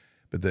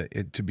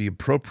to be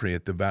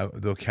appropriate, the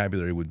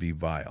vocabulary would be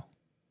vile.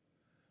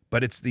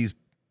 But it's these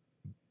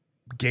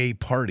gay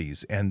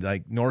parties and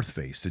like North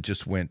Face that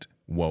just went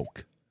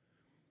woke.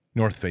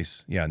 North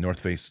Face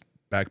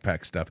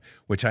backpack stuff,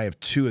 which I have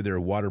 2 of their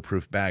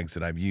waterproof bags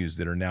that I've used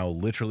that are now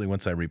literally,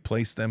 once I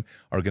replace them,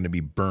 are going to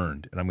be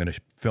burned. And I'm going to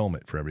film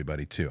it for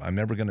everybody too. I'm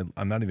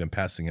not even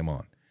passing them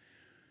on.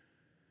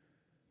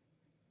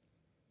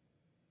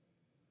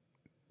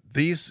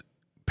 These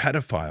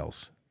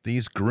pedophiles,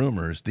 these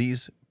groomers,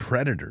 these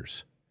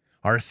predators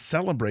are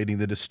celebrating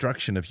the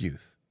destruction of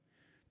youth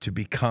to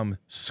become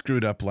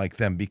screwed up like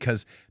them,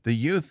 because the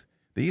youth,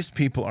 these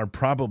people are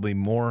probably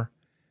more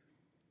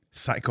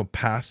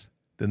psychopath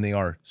than they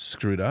are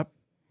screwed up,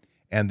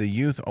 and the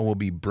youth will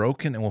be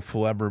broken and will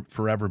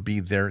forever be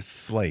their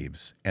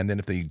slaves. And then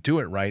if they do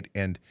it right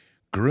and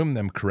groom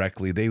them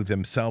correctly, they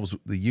themselves,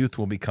 the youth,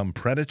 will become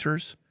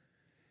predators,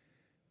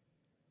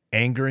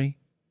 angry,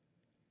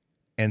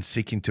 and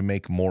seeking to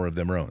make more of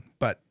their own.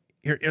 But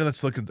here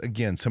let's look at,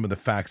 again, some of the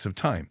facts of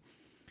time.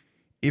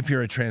 If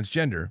you're a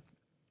transgender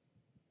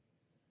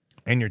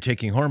and you're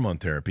taking hormone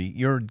therapy,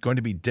 you're going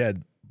to be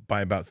dead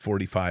by about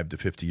 45 to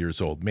 50 years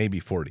old, maybe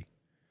 40.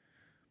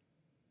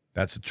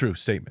 That's a true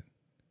statement.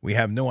 We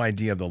have no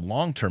idea of the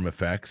long-term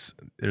effects.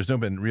 There's no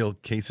been real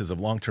cases of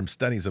long-term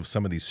studies of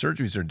some of these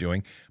surgeries they're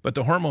doing, but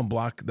the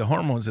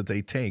hormones that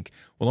they take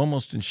will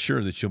almost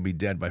ensure that you'll be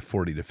dead by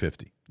 40 to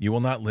 50. You will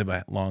not live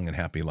a long and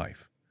happy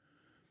life.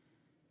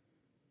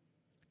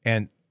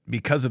 And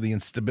because of the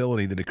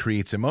instability that it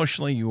creates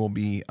emotionally, you will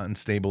be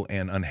unstable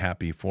and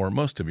unhappy for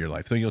most of your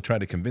life. Though you'll try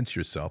to convince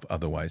yourself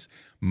otherwise,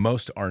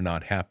 most are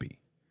not happy.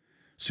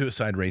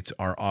 Suicide rates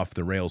are off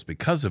the rails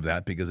because of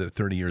that, because at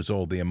 30 years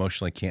old, they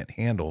emotionally can't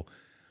handle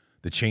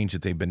the change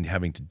that they've been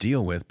having to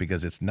deal with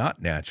because it's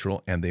not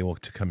natural, and they will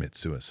commit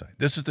suicide.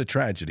 This is the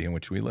tragedy in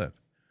which we live.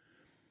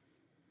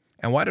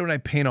 And why don't I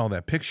paint all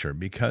that picture?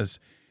 Because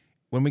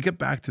when we get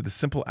back to the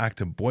simple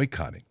act of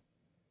boycotting,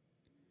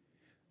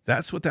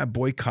 that's what that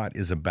boycott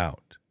is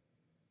about.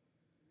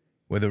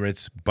 Whether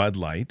it's Bud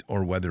Light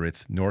or whether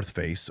it's North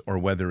Face or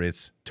whether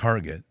it's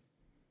Target,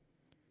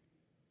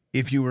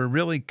 if you were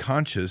really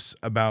conscious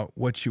about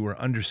what you were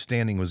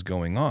understanding was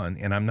going on,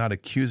 and I'm not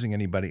accusing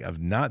anybody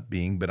of not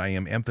being, but I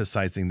am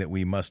emphasizing that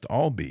we must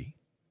all be.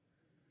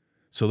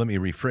 So let me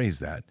rephrase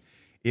that.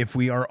 If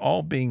we are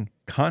all being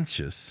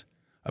conscious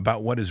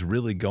about what is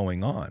really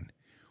going on,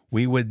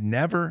 we would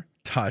never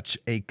touch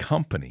a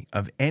company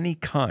of any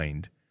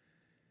kind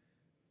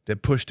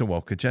that pushed a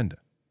woke agenda.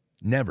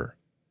 Never.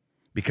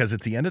 Because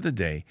at the end of the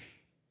day,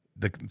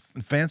 the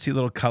fancy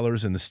little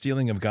colors and the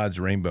stealing of God's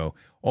rainbow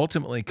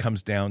ultimately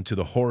comes down to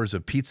the horrors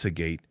of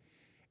Pizzagate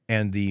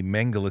and the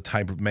Mengele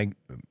type of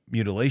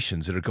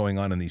mutilations that are going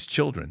on in these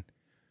children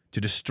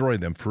to destroy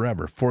them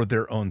forever for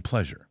their own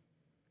pleasure.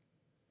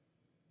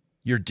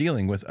 You're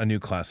dealing with a new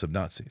class of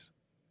Nazis.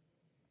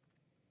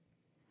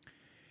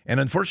 And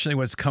unfortunately,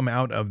 what's come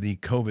out of the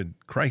COVID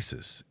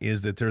crisis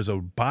is that there's a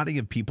body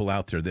of people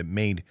out there that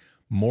made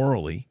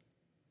morally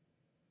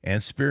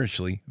and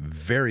spiritually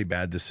very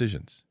bad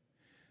decisions.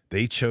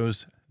 They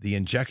chose the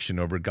injection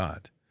over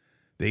God.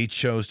 They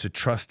chose to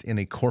trust in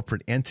a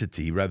corporate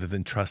entity rather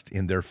than trust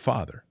in their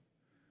Father.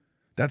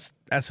 That's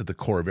at the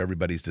core of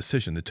everybody's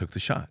decision that took the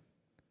shot.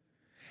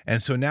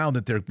 And so now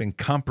that they've been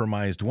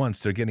compromised once,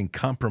 they're getting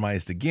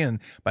compromised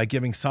again by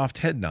giving soft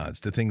head nods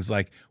to things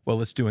like, well,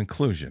 let's do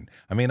inclusion.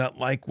 I may not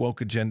like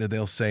woke agenda,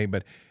 they'll say,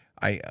 but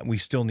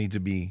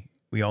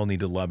we all need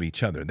to love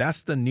each other.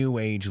 That's the new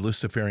age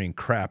Luciferian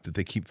crap that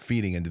they keep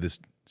feeding into this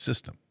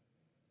system.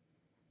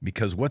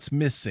 Because what's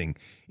missing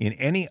in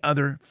any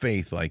other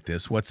faith like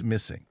this, what's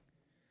missing?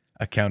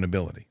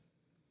 Accountability.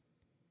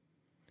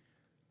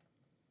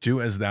 Do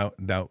as thou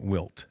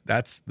wilt.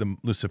 That's the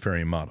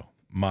Luciferian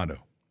motto.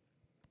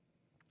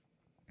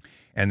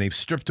 And they've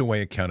stripped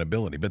away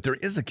accountability. But there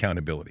is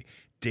accountability.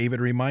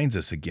 David reminds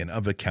us again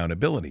of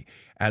accountability.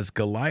 As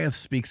Goliath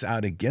speaks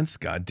out against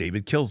God,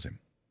 David kills him.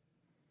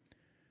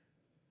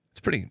 It's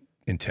pretty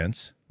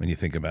intense when you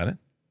think about it.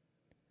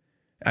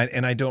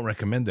 And I don't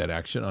recommend that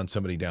action on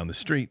somebody down the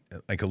street,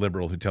 like a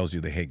liberal who tells you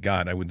they hate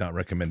God. I would not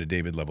recommend a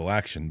David-level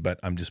action, but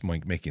I'm just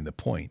making the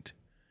point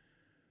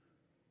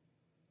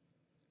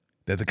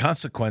that the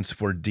consequence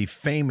for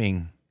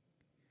defaming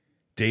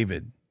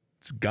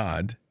David's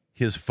God,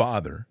 his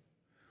father,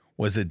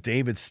 was that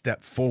David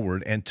stepped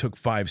forward and took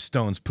 5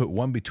 stones, put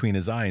one between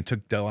his eye, and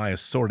took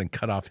Goliath's sword and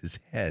cut off his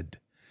head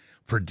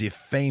for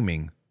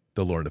defaming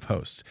the Lord of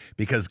hosts.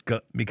 Because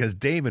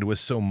David was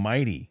so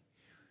mighty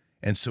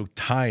and so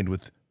tied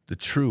with the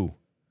true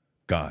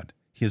God.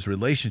 His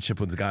relationship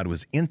with God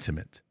was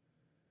intimate.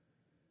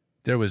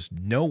 There was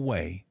no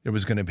way there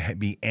was going to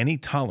be any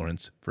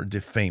tolerance for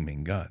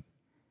defaming God.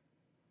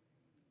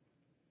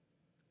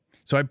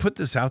 So I put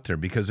this out there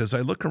because as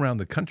I look around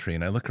the country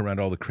and I look around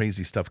all the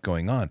crazy stuff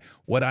going on,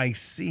 what I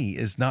see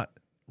is not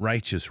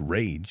righteous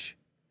rage,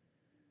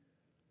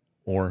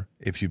 or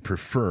if you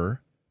prefer,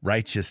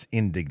 righteous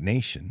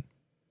indignation.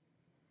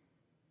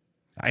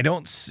 I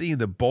don't see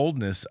the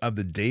boldness of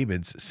the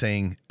Davids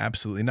saying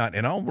absolutely not.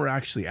 And all we're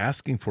actually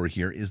asking for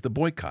here is the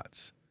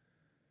boycotts.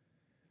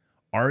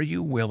 Are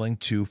you willing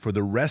to, for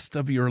the rest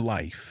of your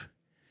life,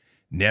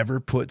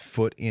 never put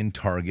foot in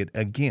Target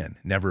again?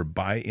 Never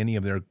buy any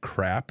of their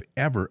crap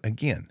ever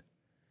again?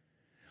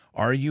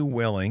 Are you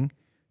willing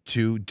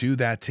to do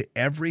that to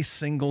every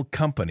single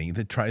company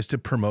that tries to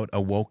promote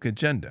a woke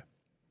agenda?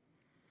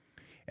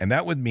 And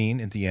that would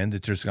mean at the end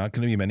that there's not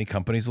going to be many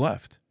companies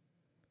left.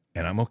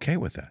 And I'm okay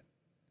with that.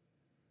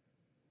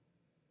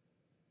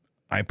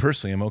 I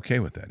personally am okay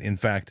with that. In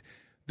fact,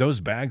 those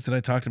bags that I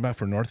talked about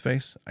for North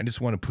Face, I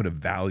just want to put a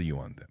value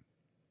on them,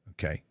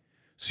 okay?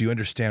 So you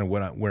understand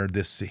where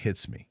this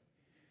hits me.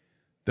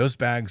 Those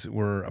bags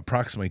were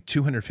approximately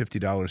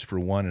 $250 for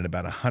one and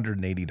about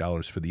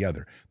 $180 for the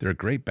other. They're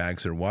great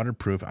bags. They're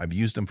waterproof. I've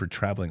used them for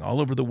traveling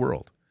all over the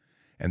world,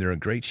 and they're in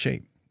great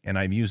shape. And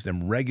I've used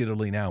them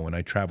regularly now when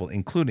I travel,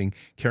 including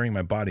carrying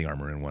my body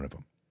armor in one of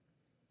them.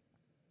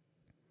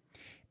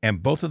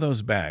 And both of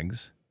those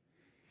bags,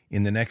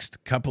 in the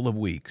next couple of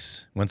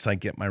weeks, once I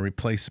get my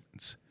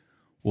replacements,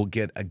 will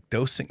get a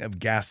dosing of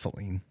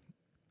gasoline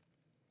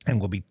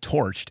and will be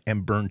torched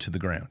and burned to the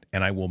ground.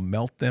 And I will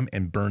melt them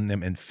and burn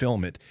them and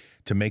film it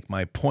to make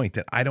my point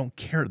that I don't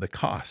care the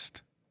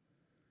cost.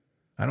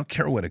 I don't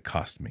care what it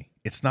cost me.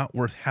 it's not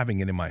worth having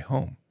it in my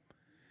home.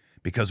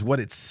 Because what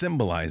it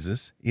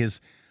symbolizes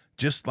is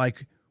just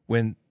like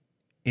when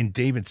in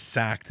David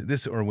sacked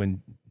this, or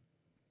when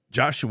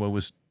Joshua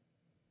was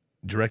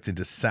directed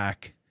to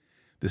sack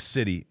the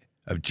city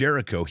of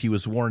Jericho, he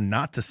was warned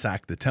not to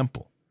sack the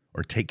temple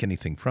or take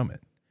anything from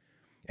it.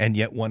 And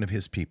yet one of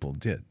his people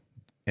did.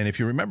 And if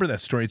you remember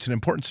that story, it's an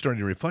important story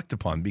to reflect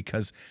upon,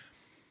 because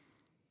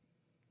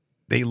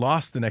they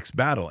lost the next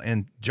battle.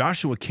 And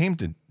Joshua came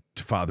to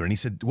Father and he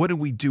said, "What did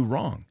we do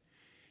wrong?"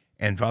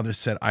 And Father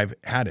said, "I've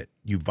had it.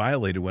 You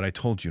violated what I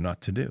told you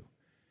not to do."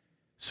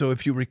 So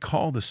if you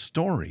recall the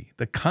story,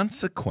 the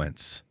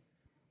consequence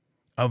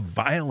of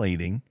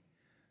violating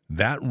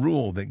that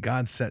rule that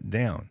God set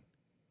down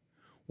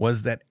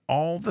was that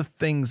all the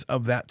things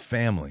of that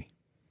family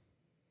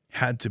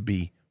had to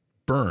be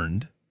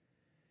burned,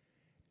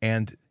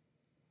 and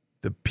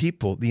the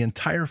people, the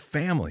entire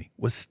family,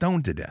 was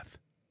stoned to death.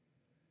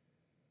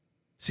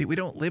 See, we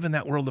don't live in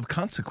that world of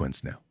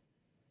consequence now.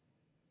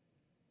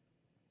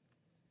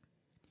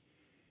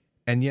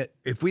 And yet,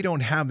 if we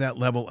don't have that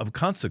level of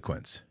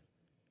consequence,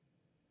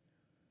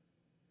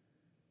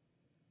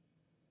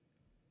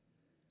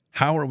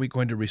 how are we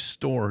going to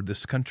restore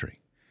this country?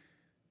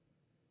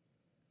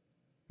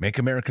 Make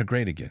America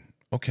great again.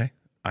 Okay,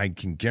 I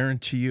can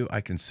guarantee you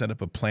I can set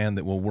up a plan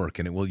that will work,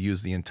 and it will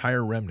use the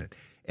entire remnant,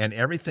 and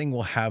everything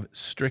will have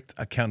strict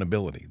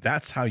accountability.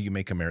 That's how you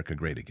make America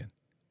great again.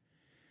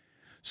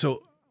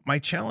 So my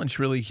challenge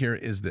really here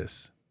is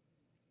this.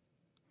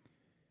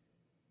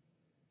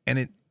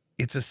 And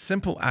it's a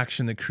simple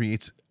action that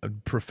creates a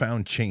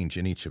profound change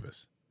in each of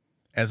us.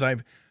 As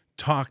I've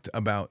talked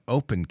about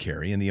open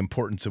carry and the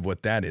importance of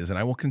what that is, and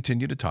I will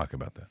continue to talk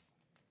about that.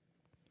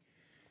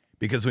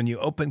 Because when you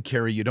open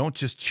carry, you don't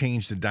just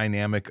change the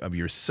dynamic of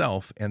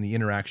yourself and the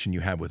interaction you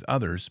have with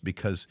others,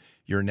 because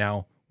you're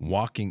now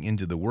walking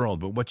into the world.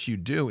 But what you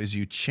do is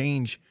you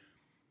change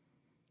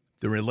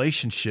the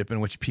relationship in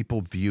which people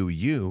view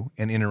you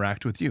and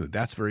interact with you.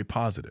 That's very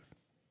positive.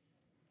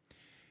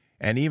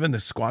 And even the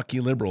squawky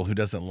liberal who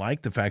doesn't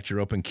like the fact you're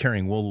open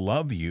carrying will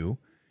love you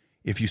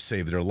if you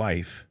save their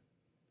life.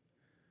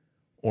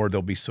 Or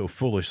they'll be so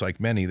foolish, like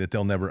many, that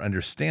they'll never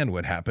understand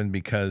what happened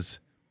because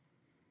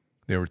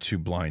they were too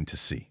blind to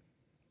see.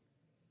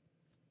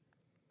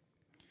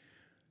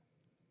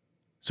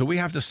 So we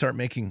have to start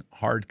making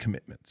hard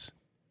commitments.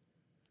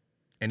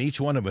 And each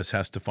one of us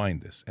has to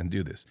find this and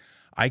do this.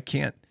 I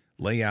can't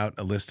lay out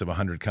a list of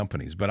 100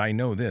 companies, but I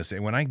know this.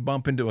 And when I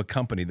bump into a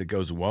company that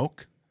goes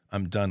woke,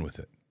 I'm done with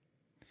it.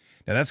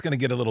 Now, that's going to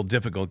get a little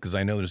difficult because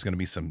I know there's going to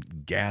be some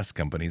gas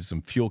companies,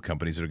 some fuel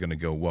companies that are going to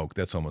go woke.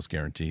 That's almost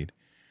guaranteed.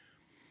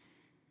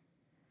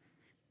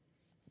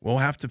 We'll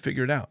have to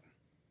figure it out.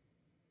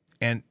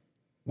 And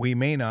we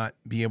may not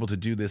be able to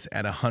do this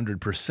at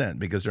 100%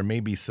 because there may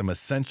be some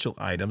essential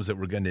items that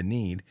we're going to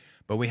need,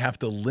 but we have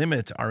to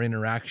limit our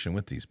interaction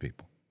with these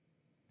people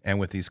and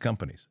with these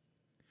companies.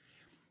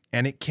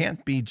 And it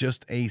can't be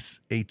just a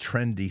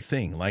trendy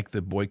thing like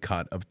the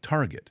boycott of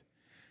Target,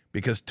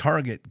 because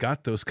Target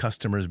got those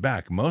customers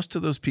back. Most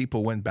of those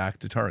people went back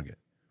to Target.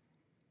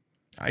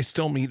 I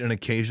still meet an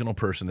occasional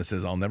person that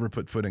says, "I'll never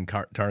put foot in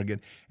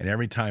Target." And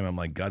every time I'm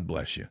like, "God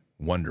bless you.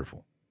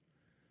 Wonderful."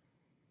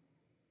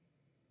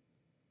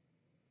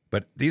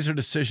 But these are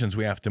decisions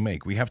we have to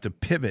make. We have to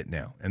pivot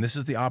now. And this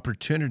is the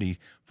opportunity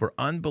for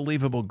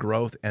unbelievable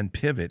growth and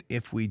pivot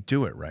if we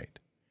do it right.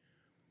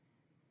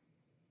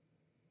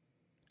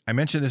 I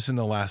mentioned this in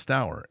the last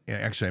hour.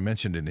 Actually, I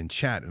mentioned it in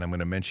chat, and I'm going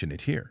to mention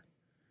it here.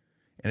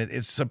 And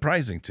it's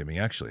surprising to me,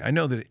 actually. I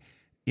know that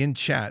in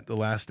chat the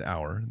last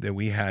hour that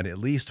we had at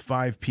least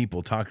 5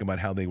 people talking about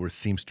how they were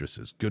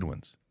seamstresses, good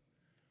ones.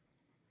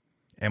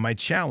 And my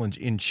challenge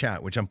in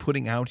chat, which I'm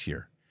putting out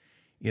here,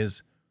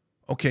 is,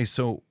 okay,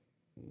 so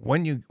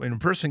when a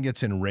person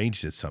gets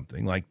enraged at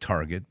something like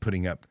Target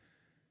putting up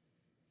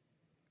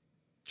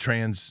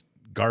trans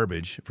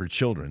garbage for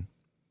children,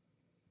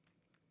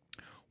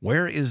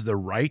 where is the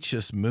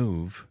righteous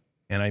move,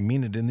 and I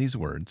mean it in these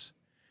words,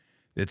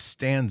 that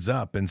stands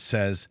up and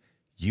says,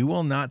 "You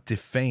will not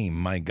defame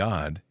my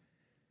God.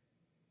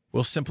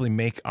 We'll simply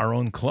make our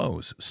own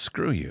clothes.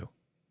 Screw you."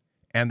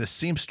 And the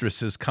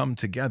seamstresses come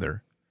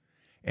together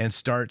and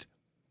start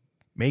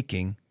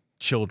making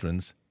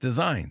children's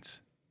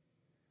designs.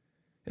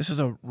 This is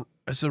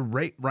a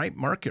right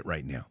market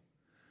right now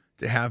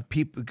to have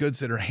goods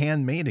that are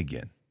handmade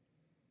again.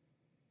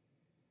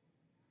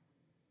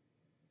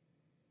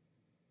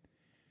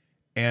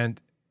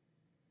 And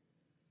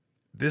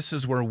this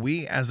is where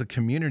we as a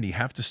community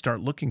have to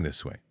start looking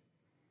this way.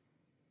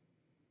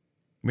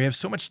 We have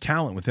so much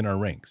talent within our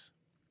ranks.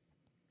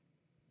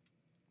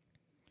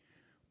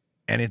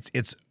 And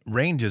it's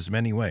ranges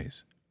many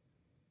ways.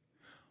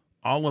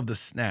 All of the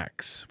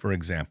snacks, for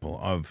example,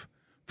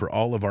 for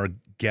all of our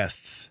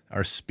guests,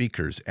 our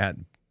speakers at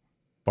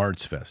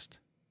Bard's Fest,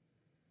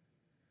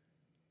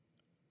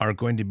 are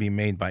going to be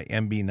made by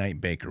MB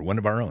Knight Baker, one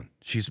of our own.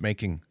 She's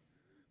making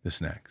the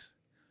snacks.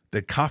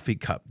 The coffee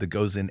cup that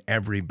goes in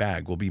every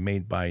bag will be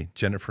made by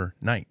Jennifer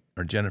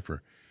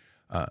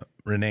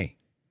Renee,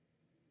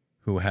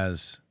 who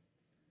has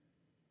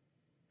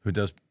who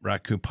does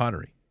raku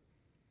pottery.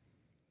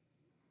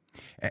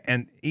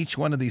 And each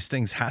one of these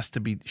things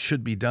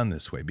should be done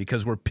this way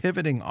because we're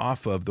pivoting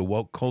off of the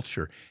woke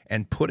culture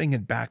and putting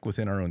it back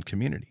within our own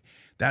community.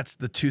 That's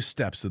the 2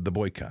 steps of the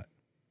boycott.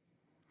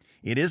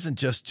 It isn't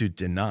just to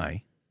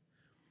deny.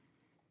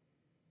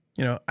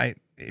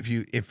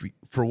 If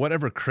for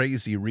whatever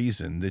crazy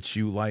reason that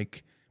you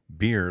like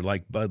beer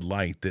like Bud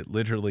Light that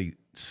literally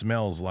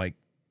smells like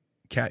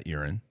cat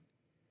urine,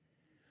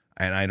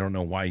 and I don't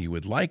know why you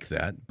would like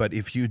that, but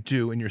if you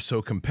do and you're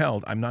so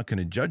compelled, I'm not going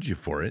to judge you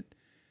for it.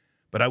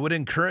 But I would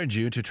encourage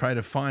you to try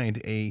to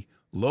find a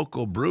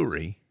local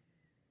brewery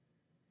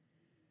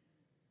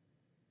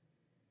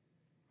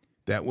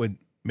that would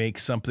make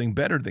something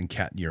better than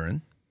cat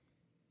urine,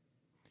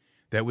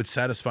 that would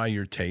satisfy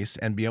your taste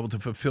and be able to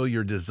fulfill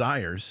your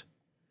desires,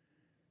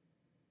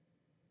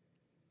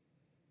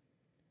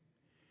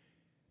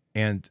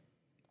 and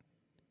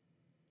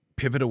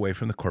pivot away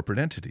from the corporate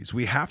entities.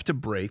 We have to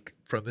break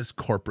from this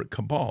corporate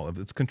cabal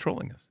that's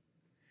controlling us.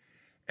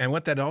 And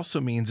what that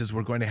also means is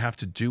we're going to have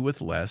to do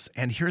with less.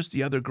 And here's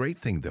the other great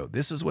thing, though.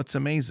 This is what's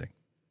amazing.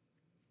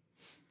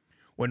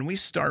 When we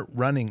start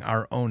running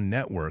our own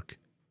network,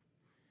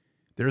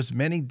 there's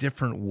many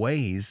different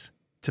ways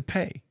to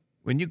pay.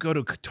 When you go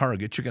to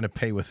Target, you're going to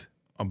pay with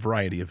a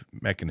variety of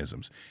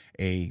mechanisms.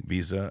 A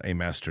Visa, a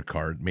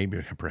MasterCard,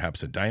 maybe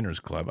perhaps a Diners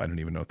Club. I don't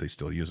even know if they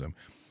still use them.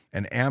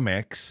 An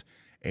Amex,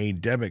 a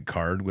debit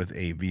card with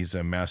a Visa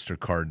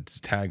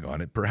MasterCard tag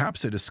on it.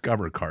 Perhaps a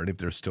Discover card if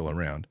they're still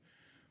around.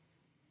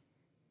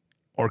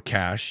 Or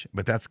cash,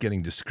 but that's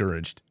getting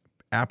discouraged.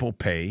 Apple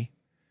Pay,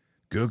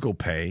 Google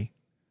Pay,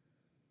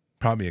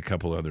 probably a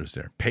couple others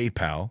there.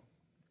 PayPal.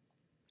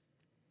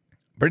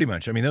 Pretty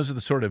much. I mean, those are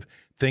the sort of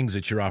things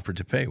that you're offered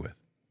to pay with.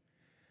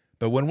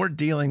 But when we're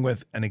dealing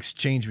with an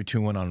exchange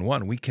between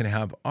one-on-one, we can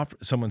have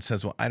someone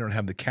says, well, I don't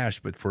have the cash,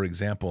 but for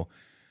example,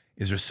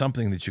 is there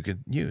something that you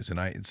could use? And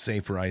I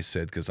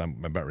said, because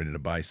I'm about ready to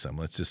buy some,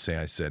 let's just say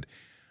I said,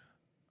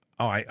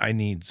 oh, I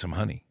need some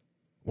honey.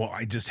 Well,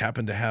 I just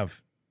happen to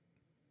have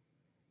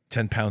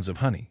 10 pounds of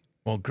honey.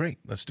 Well, great.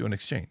 Let's do an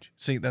exchange.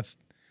 See, that's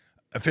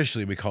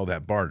officially we call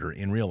that barter.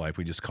 In real life,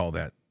 we just call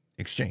that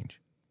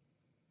exchange.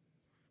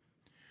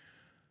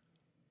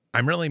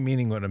 I'm really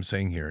meaning what I'm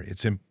saying here.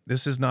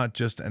 This is not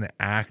just an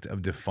act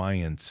of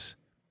defiance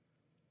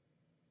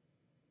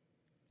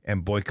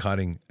and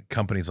boycotting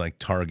companies like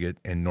Target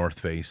and North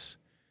Face.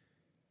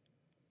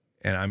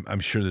 And I'm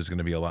sure there's going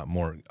to be a lot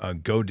more.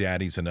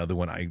 GoDaddy's another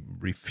one. I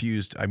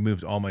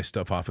moved all my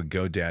stuff off of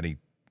GoDaddy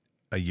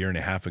a year and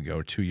a half ago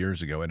or 2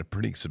 years ago at a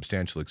pretty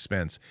substantial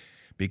expense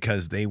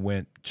because they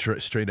went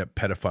straight up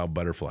pedophile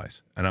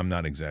butterflies. And I'm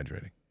not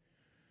exaggerating.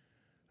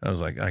 I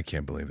was like, I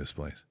can't believe this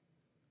place.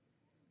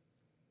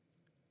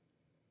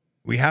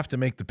 We have to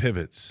make the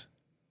pivots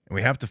and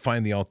we have to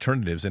find the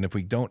alternatives. And if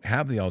we don't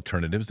have the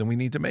alternatives, then we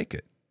need to make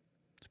it.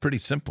 It's pretty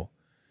simple.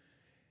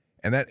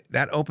 And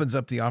that opens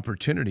up the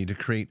opportunity to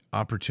create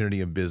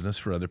opportunity of business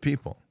for other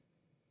people.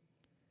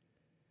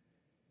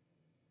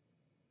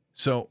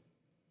 So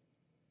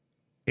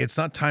it's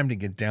not time to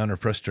get down or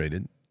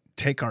frustrated.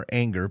 Take our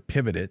anger,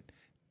 pivot it,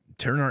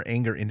 turn our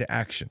anger into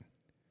action.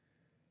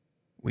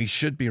 We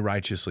should be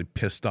righteously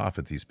pissed off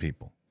at these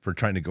people for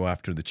trying to go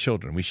after the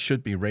children. We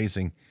should be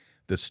raising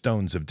the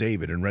stones of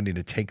David and ready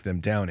to take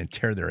them down and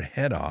tear their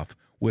head off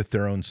with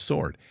their own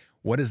sword.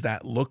 What does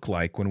that look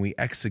like when we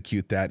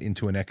execute that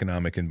into an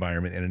economic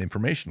environment and an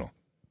informational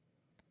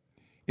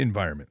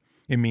environment?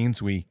 It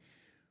means we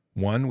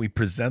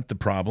present the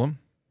problem,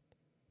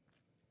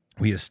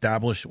 we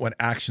establish what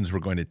actions we're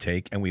going to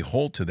take, and we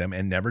hold to them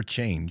and never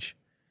change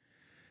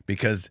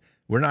because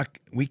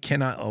we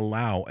cannot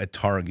allow a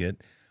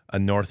Target, a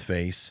North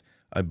Face,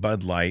 a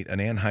Bud Light, an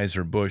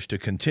Anheuser-Busch to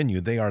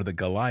continue. They are the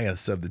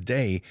Goliaths of the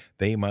day.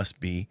 They must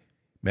be,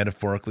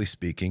 metaphorically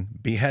speaking,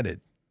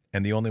 beheaded.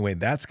 And the only way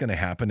that's going to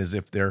happen is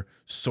if their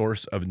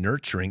source of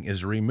nurturing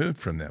is removed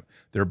from them,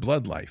 their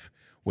blood life,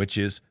 which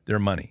is their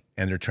money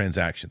and their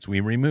transactions.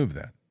 We remove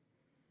that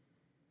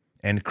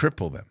and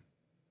cripple them.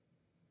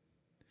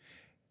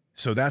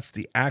 So that's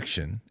the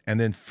action. And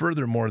then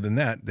furthermore than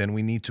that, then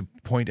we need to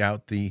point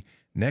out the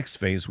next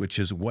phase, which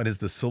is what is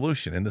the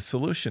solution? And the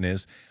solution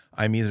is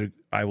I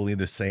will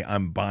either say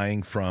I'm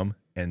buying from,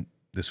 and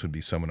this would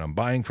be someone I'm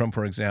buying from,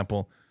 for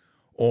example,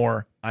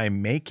 or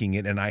I'm making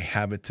it and I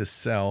have it to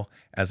sell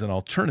as an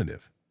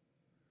alternative.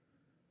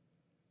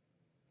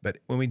 But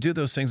when we do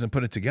those things and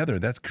put it together,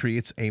 that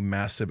creates a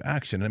massive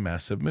action, a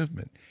massive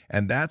movement.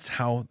 And that's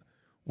how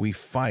we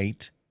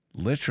fight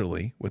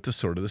literally with the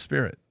sword of the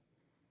Spirit.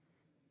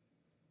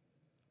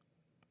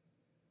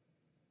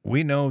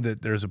 We know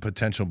that there's a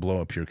potential blow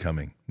up here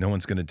coming. No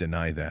one's going to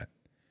deny that.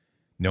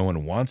 No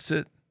one wants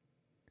it.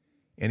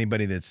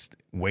 Anybody that's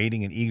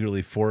waiting and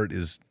eagerly for it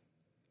is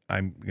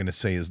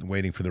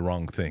waiting for the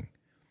wrong thing.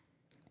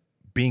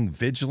 Being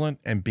vigilant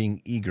and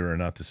being eager are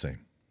not the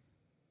same.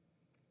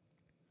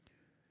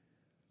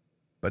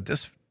 But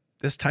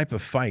this type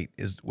of fight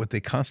is what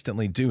they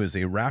constantly do is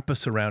they wrap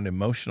us around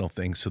emotional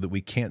things so that we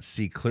can't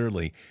see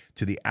clearly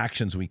to the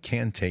actions we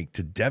can take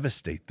to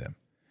devastate them.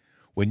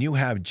 When you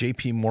have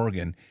JP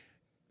Morgan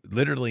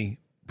literally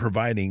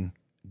providing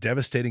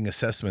devastating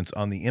assessments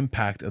on the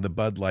impact of the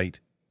Bud Light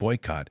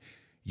boycott,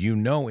 you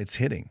know it's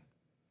hitting.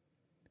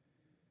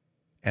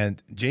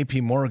 And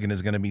JP Morgan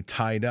is going to be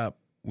tied up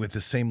with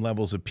the same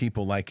levels of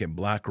people like at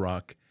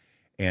BlackRock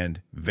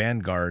and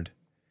Vanguard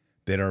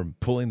that are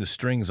pulling the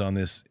strings on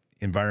this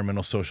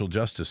environmental social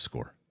justice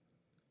score.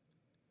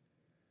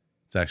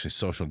 It's actually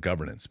social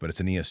governance, but it's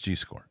an ESG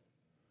score.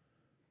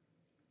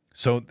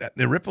 So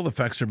the ripple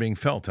effects are being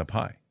felt up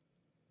high.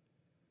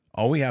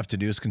 All we have to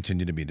do is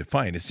continue to be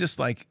defiant. It's just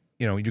like,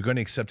 you're going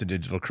to accept a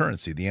digital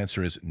currency. The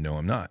answer is no,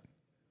 I'm not.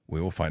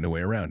 We will find a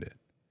way around it.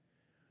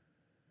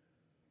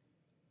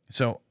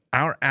 So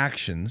our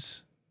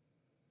actions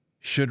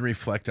should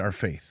reflect our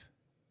faith.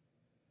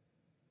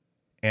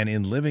 And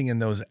in living in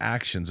those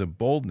actions of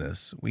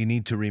boldness, we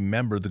need to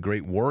remember the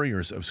great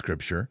warriors of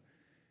Scripture.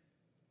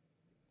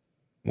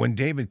 When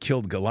David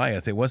killed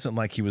Goliath, it wasn't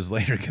like he was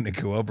later going to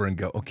go over and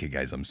go, okay,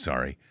 guys, I'm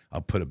sorry.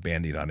 I'll put a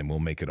Band-Aid on him. We'll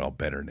make it all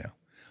better now.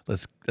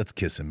 Let's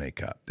kiss and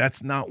make up.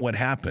 That's not what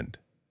happened.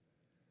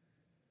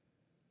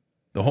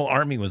 The whole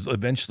army was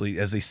eventually,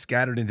 as they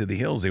scattered into the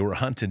hills, they were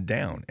hunted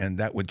down, and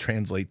that would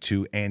translate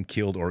to and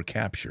killed or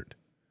captured.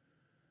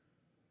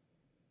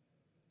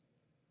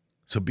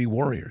 So be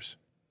warriors.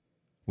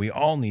 We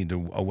all need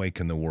to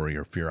awaken the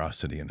warrior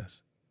ferocity in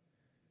us.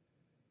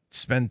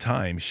 Spend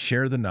time,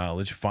 share the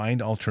knowledge,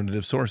 find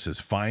alternative sources,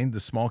 find the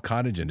small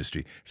cottage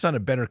industry. There's not a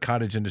better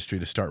cottage industry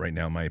to start right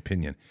now, in my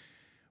opinion.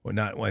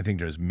 I think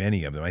there's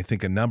many of them. I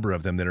think a number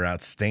of them that are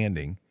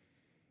outstanding,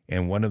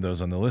 and one of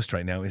those on the list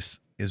right now is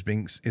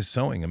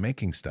sewing and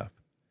making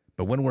stuff.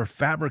 But when we're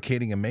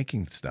fabricating and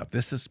making stuff,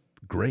 this is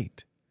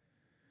great.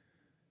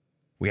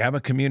 We have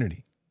a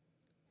community.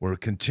 We're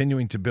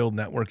continuing to build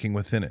networking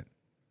within it,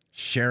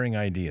 sharing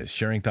ideas,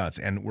 sharing thoughts,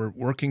 and we're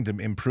working to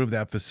improve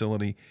that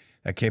facility,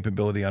 that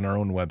capability on our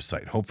own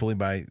website, hopefully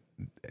by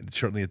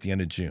shortly at the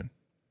end of June.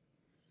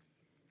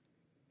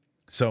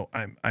 So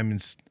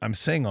I'm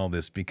saying all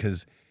this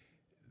because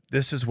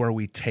this is where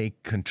we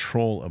take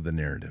control of the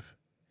narrative,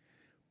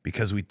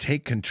 because we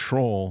take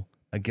control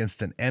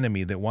against an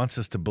enemy that wants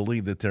us to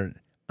believe that they're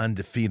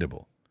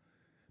undefeatable,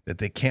 that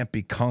they can't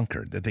be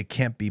conquered, that they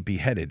can't be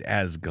beheaded,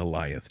 as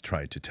Goliath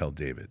tried to tell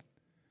David.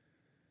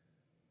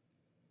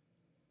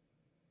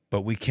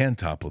 But we can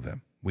topple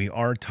them. We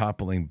are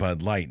toppling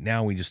Bud Light.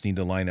 Now we just need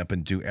to line up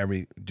and do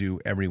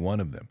every one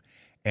of them.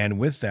 And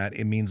with that,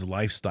 it means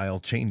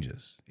lifestyle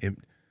changes.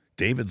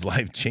 David's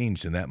life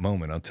changed in that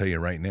moment, I'll tell you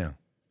right now.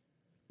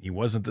 He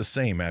wasn't the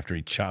same after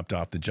he chopped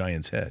off the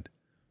giant's head.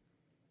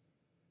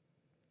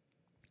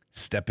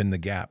 Step in the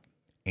gap.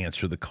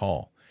 Answer the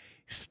call.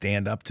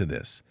 Stand up to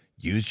this.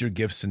 Use your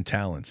gifts and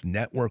talents.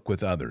 Network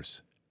with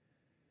others.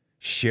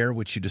 Share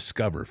what you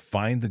discover.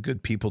 Find the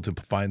good people to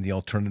find the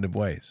alternative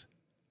ways.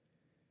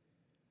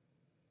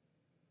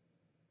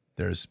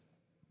 There's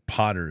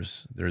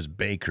potters, there's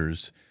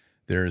bakers,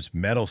 there's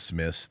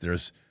metalsmiths,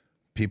 there's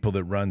people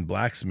that run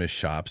blacksmith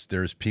shops,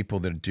 there's people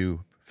that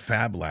do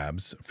fab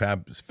labs,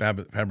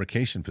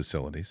 fabrication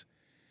facilities.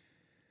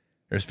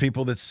 There's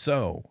people that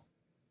sew.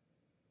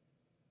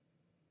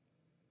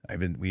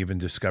 We even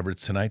discovered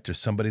tonight there's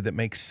somebody that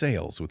makes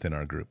sales within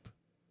our group.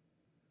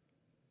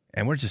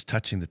 And we're just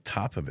touching the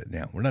top of it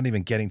now. We're not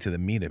even getting to the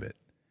meat of it.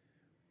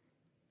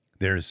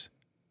 There's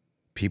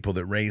people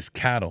that raise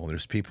cattle.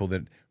 There's people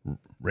that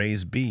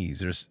raise bees.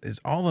 There's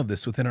all of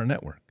this within our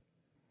network.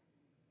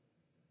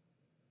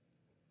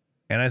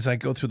 And as I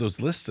go through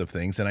those lists of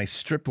things and I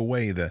strip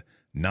away the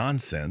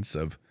nonsense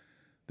of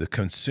the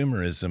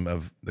consumerism,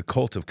 of the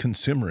cult of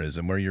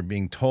consumerism, where you're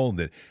being told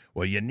that,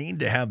 well, you need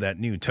to have that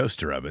new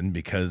toaster oven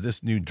because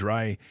this new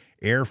dry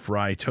air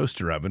fry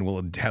toaster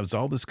oven has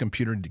all this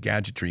computer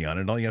gadgetry on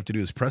it. All you have to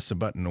do is press a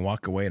button and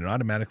walk away and it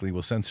automatically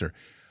will censor.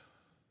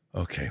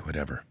 Okay,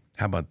 whatever.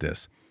 How about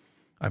this?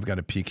 I've got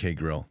a PK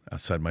grill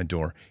outside my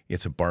door.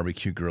 It's a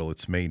barbecue grill.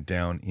 It's made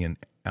down in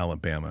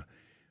Alabama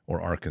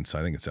or Arkansas.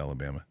 I think it's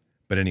Alabama.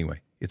 But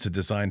anyway, it's a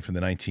design from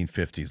the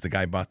 1950s. The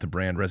guy bought the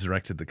brand,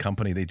 resurrected the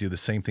company. They do the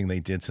same thing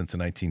they did since the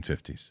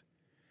 1950s.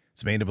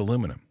 It's made of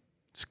aluminum.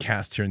 It's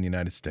cast here in the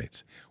United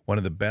States. One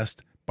of the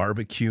best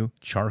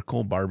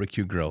charcoal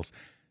barbecue grills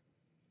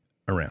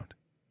around.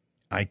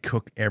 I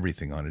cook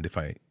everything on it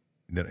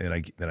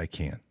that I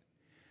can.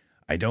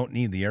 I don't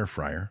need the air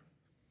fryer.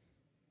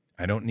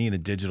 I don't need a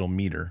digital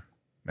meter.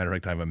 Matter of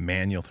fact, I have a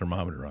manual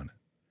thermometer on it.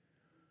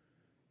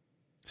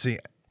 See,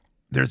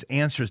 there's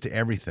answers to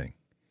everything.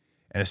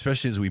 And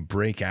especially as we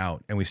break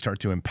out and we start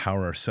to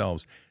empower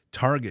ourselves,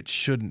 Target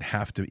shouldn't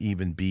have to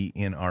even be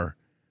in our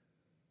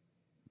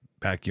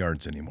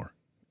backyards anymore.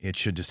 It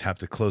should just have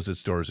to close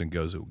its doors and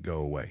go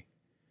away.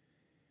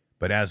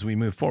 But as we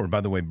move forward,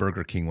 by the way,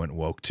 Burger King went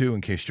woke too,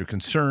 in case you're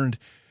concerned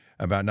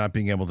about not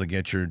being able to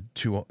get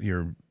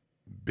your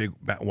big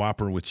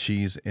Whopper with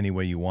cheese any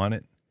way you want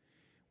it,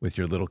 with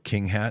your little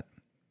king hat.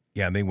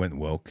 Yeah, they went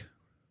woke.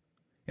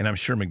 And I'm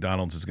sure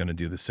McDonald's is going to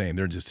do the same.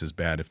 They're just as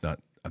bad, if not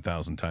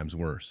 1,000 times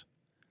worse.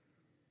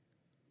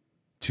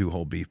 2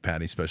 whole beef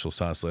patties, special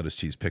sauce, lettuce,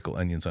 cheese, pickle,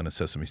 onions on a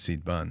sesame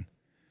seed bun.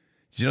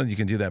 Did you know you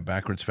can do that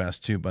backwards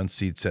fast too? Bun,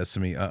 seed,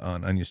 sesame,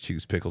 on onions,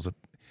 cheese, pickles,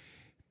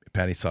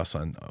 patty sauce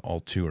on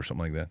all two or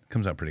something like that.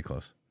 Comes out pretty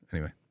close.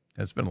 Anyway,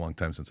 it's been a long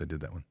time since I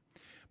did that one.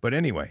 But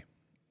anyway,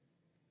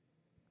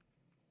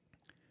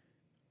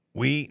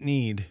 we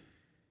need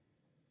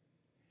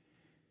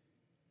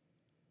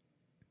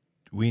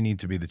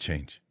to be the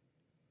change.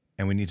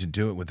 And we need to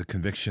do it with the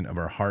conviction of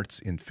our hearts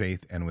in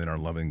faith and with our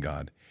loving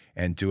God,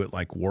 and do it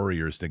like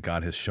warriors that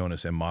God has shown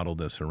us and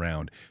modeled us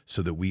around,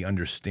 so that we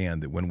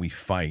understand that when we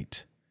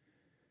fight,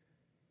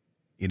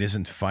 it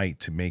isn't fight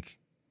to make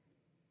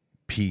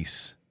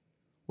peace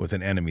with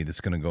an enemy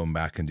that's going to go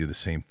back and do the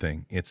same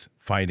thing. It's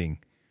fighting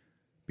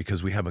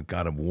because we have a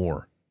God of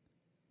war.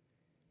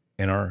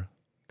 And our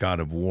God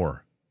of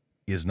war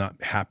is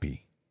not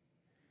happy,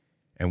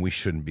 and we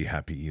shouldn't be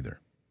happy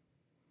either.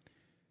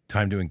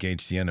 Time to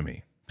engage the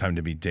enemy. Time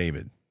to be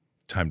David.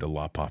 Time to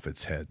lop off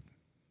its head.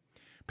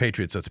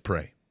 Patriots, let's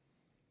pray.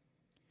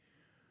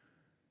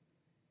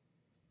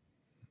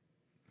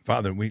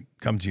 Father, we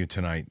come to you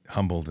tonight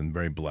humbled and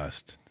very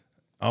blessed,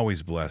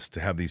 always blessed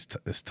to have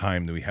this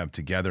time that we have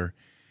together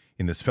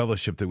in this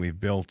fellowship that we've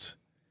built.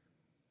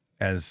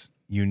 As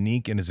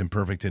unique and as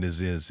imperfect it is,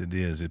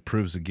 it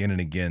proves again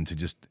and again to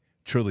just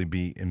truly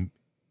be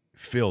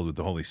filled with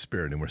the Holy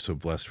Spirit, and we're so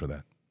blessed for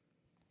that.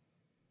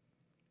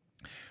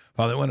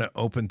 Father, I want to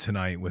open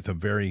tonight with a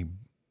very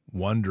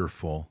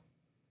wonderful,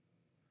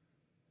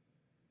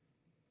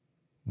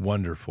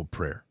 wonderful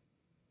prayer.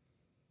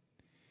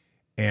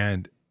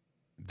 And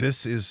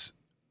this is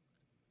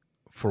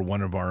for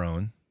one of our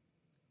own,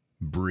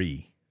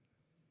 Bree.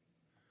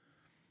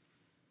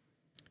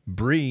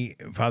 Bree,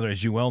 Father,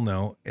 as you well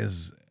know,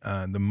 is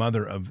the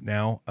mother of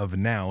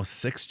now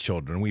 6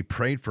 children. We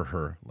prayed for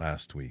her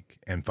last week.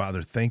 And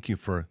Father, thank you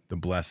for the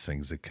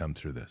blessings that come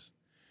through this.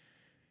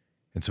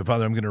 And so,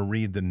 Father, I'm going to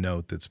read the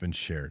note that's been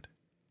shared.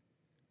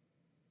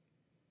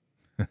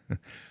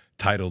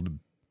 Titled,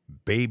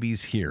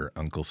 Babies Here,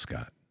 Uncle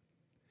Scott.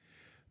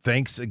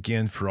 Thanks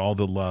again for all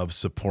the love,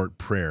 support,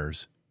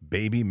 prayers.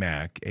 Baby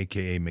Mac,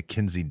 a.k.a.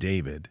 Mackenzie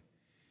David,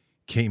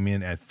 came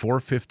in at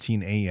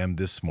 4:15 a.m.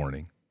 this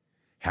morning.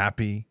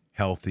 Happy,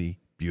 healthy,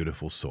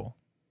 beautiful soul.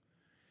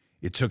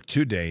 It took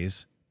 2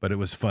 days, but it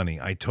was funny.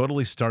 I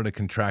totally started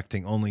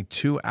contracting only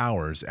 2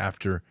 hours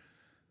after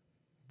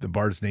the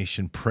Bards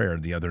Nation prayer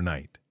the other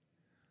night.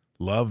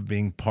 Love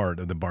being part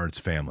of the Bards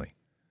family.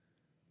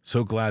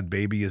 So glad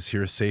baby is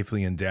here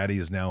safely and daddy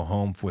is now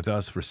home with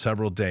us for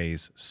several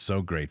days.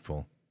 So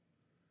grateful.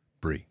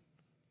 Bree.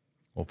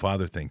 Well,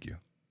 Father, thank you.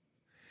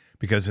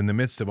 Because in the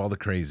midst of all the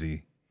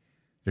crazy,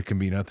 there can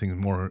be nothing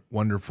more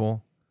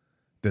wonderful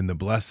than the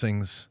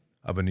blessings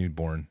of a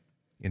newborn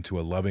into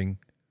a loving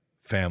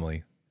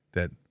family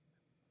that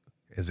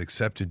has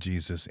accepted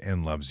Jesus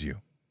and loves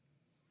you.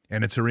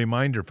 And it's a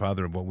reminder,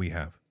 Father, of what we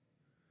have.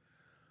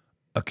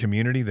 A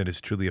community that is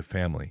truly a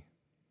family.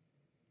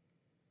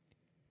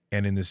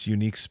 And in this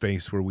unique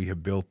space where we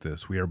have built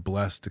this, we are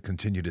blessed to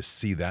continue to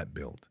see that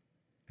build.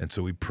 And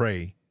so we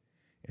pray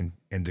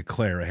and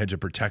declare a hedge of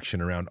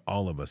protection around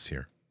all of us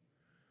here.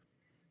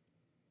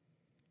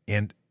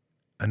 And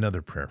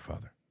another prayer,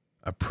 Father,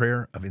 a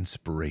prayer of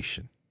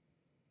inspiration.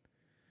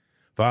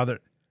 Father,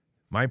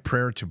 my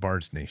prayer to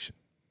Bards Nation,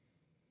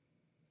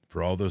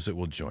 for all those that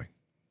will join.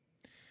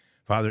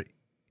 Father,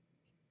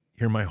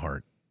 hear my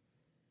heart,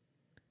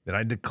 that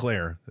I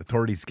declare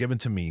authorities given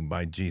to me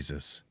by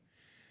Jesus,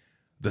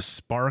 the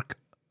spark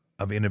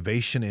of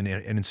innovation and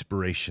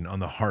inspiration on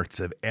the hearts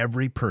of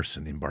every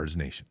person in Bards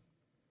Nation,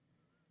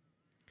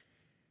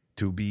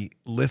 to be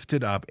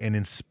lifted up and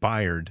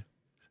inspired,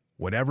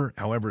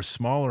 however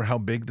small or how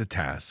big the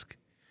task,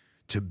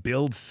 to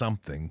build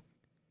something,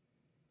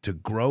 to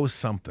grow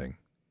something,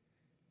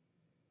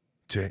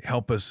 to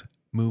help us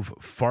move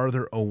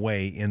farther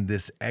away in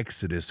this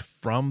exodus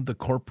from the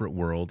corporate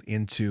world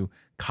into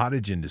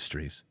cottage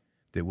industries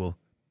that will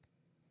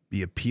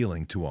be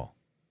appealing to all.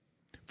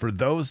 For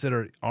those that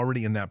are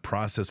already in that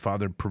process,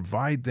 Father,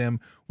 provide them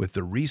with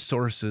the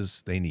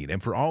resources they need.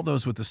 And for all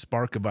those with the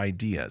spark of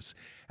ideas,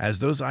 as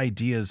those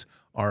ideas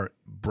are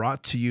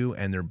brought to you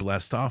and they're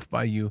blessed off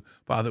by you,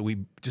 Father,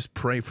 we just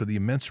pray for the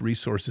immense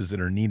resources that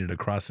are needed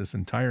across this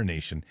entire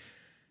nation,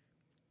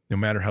 no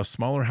matter how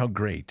small or how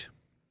great,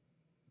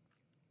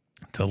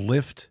 to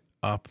lift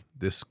up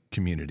this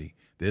community,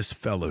 this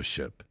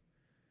fellowship,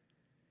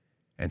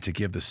 and to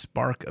give the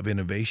spark of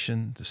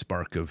innovation, the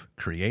spark of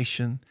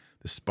creation,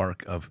 the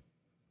spark of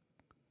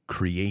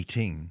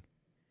creating,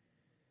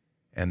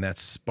 and that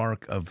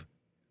spark of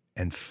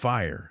and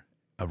fire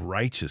of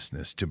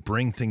righteousness to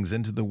bring things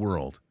into the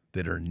world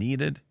that are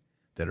needed,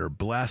 that are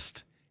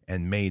blessed,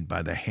 and made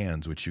by the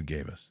hands which you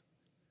gave us.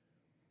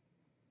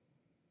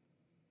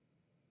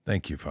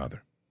 Thank you,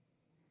 Father.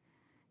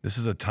 This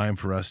is a time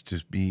for us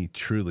to be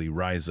truly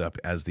rise up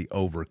as the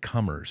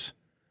overcomers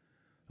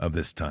of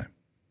this time.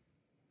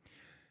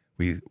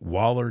 We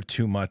waller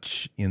too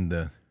much in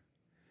the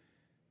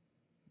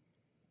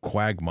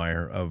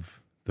quagmire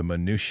of the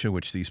minutia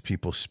which these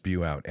people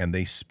spew out, and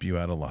they spew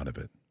out a lot of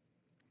it.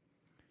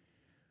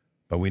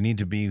 But we need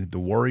to be the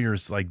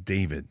warriors like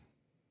David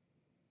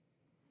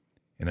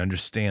and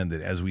understand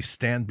that as we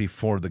stand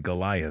before the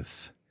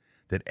Goliaths,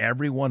 that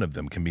every one of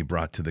them can be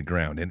brought to the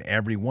ground and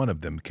every one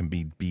of them can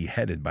be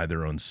beheaded by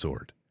their own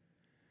sword.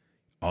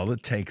 All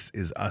it takes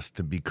is us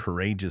to be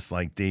courageous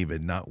like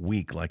David, not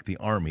weak like the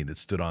army that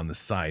stood on the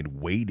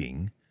side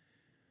waiting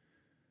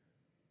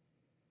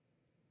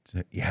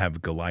to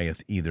have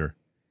Goliath either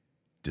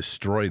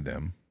destroy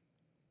them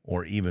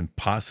or even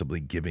possibly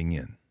giving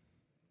in.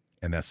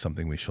 And that's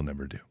something we shall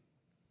never do.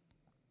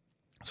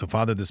 So,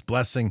 Father, this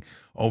blessing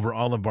over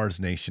all of Bard's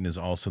Nation is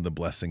also the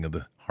blessing of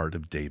the heart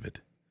of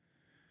David.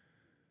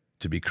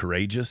 To be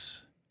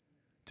courageous,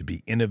 to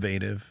be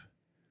innovative,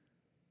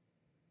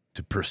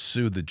 to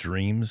pursue the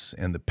dreams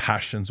and the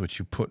passions which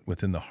you put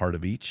within the heart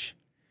of each,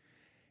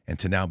 and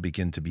to now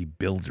begin to be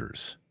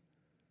builders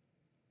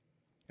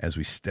as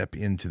we step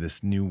into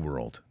this new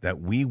world that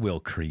we will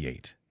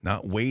create,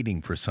 not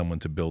waiting for someone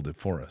to build it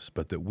for us,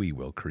 but that we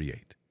will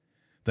create.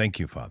 Thank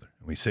you, Father.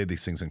 And we say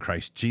these things in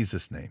Christ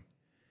Jesus' name.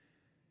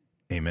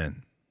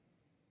 Amen.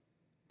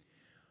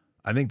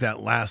 I think that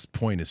last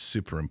point is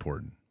super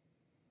important.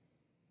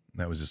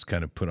 That was just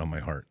kind of put on my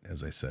heart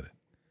as I said it.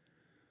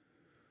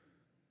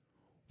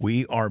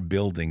 We are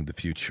building the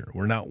future.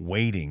 We're not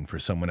waiting for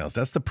someone else.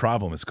 That's the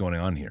problem that's going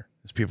on here.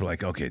 Is people are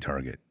like, okay,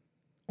 Target.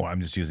 Well,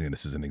 I'm just using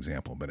this as an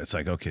example, but it's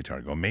like, okay,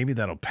 Target, well, maybe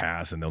that'll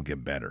pass and they'll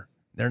get better.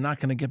 They're not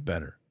going to get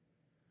better.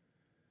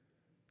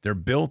 They're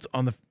built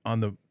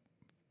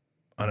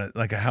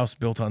like a house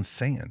built on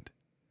sand.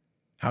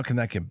 How can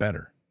that get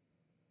better?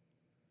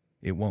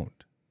 It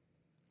won't.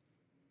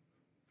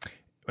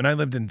 When I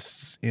lived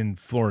in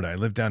Florida, I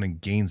lived down in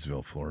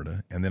Gainesville,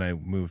 Florida, and then I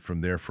moved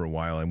from there for a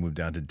while. I moved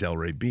down to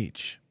Delray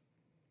Beach.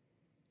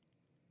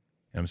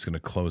 I'm just going to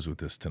close with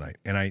this tonight.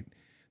 And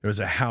there was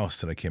a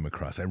house that I came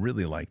across. I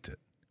really liked it,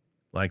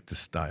 liked the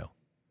style.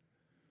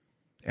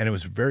 And it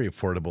was very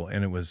affordable,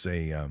 and it was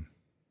in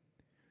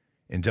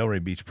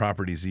Delray Beach,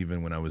 properties,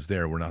 even when I was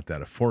there, were not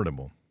that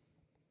affordable.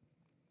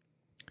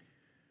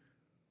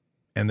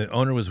 And the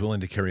owner was willing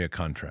to carry a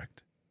contract.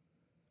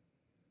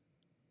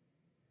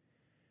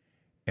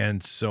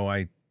 And so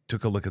I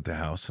took a look at the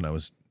house, and I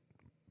was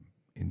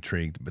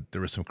intrigued, but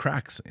there were some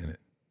cracks in it.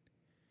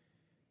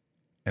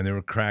 And there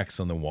were cracks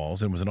on the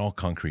walls, and it was an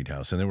all-concrete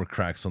house, and there were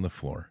cracks on the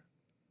floor.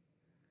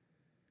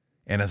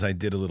 And as I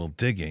did a little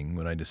digging,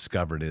 what I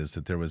discovered is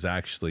that there was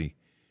actually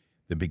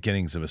the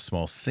beginnings of a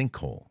small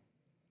sinkhole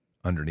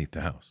underneath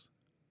the house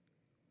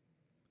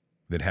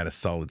that had a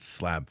solid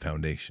slab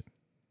foundation.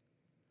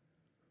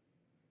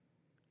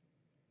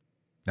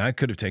 Now, I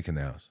could have taken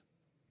the house.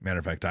 Matter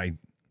of fact,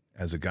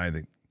 as a guy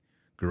that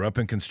grew up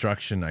in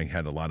construction, I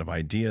had a lot of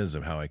ideas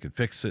of how I could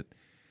fix it.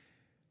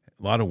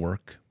 A lot of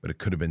work, but it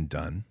could have been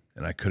done,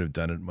 and I could have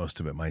done it, most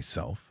of it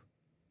myself.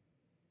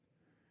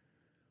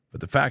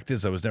 But the fact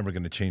is, I was never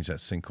going to change that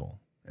sinkhole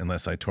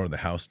unless I tore the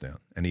house down,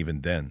 and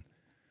even then,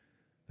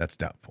 that's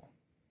doubtful.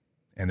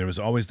 And there was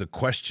always the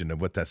question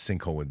of what that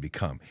sinkhole would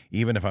become.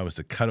 Even if I was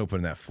to cut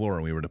open that floor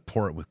and we were to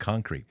pour it with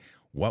concrete,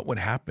 what would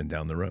happen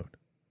down the road?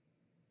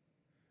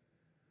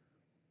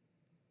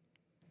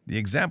 The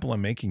example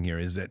I'm making here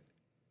is that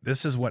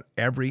this is what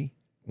every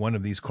one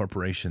of these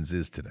corporations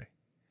is today.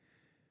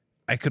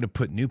 I could have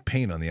put new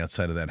paint on the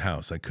outside of that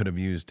house. I could have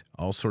used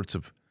all sorts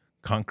of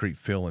concrete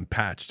fill and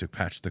patch to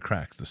patch the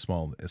cracks, as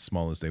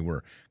small as they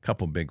were, a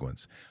couple big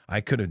ones.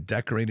 I could have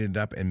decorated it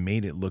up and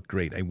made it look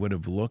great. I would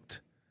have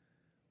looked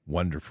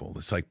wonderful.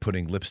 It's like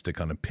putting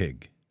lipstick on a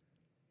pig.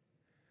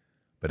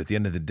 But at the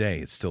end of the day,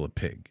 it's still a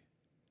pig.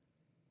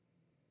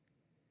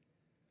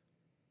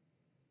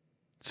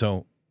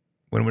 So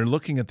when we're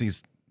looking at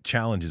these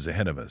challenges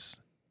ahead of us,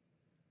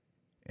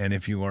 and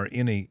if you are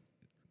in a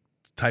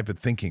type of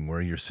thinking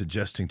where you're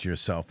suggesting to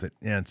yourself that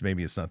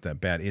maybe it's not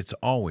that bad, it's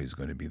always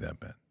going to be that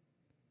bad.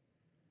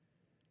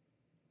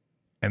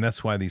 And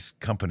that's why these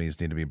companies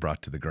need to be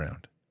brought to the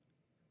ground.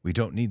 We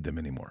don't need them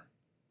anymore.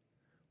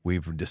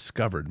 We've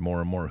discovered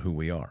more and more who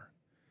we are.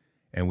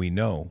 And we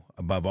know,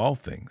 above all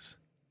things,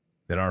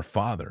 that our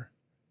Father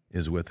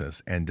is with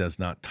us and does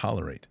not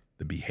tolerate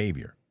the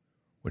behavior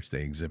which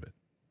they exhibit.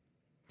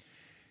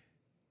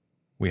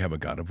 We have a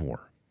God of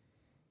war.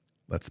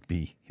 Let's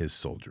be his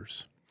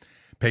soldiers.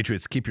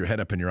 Patriots, keep your head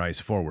up and your eyes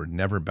forward.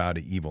 Never bow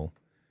to evil.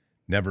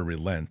 Never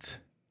relent.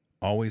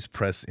 Always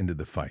press into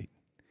the fight.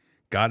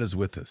 God is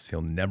with us.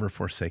 He'll never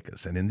forsake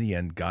us. And in the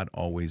end, God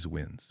always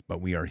wins.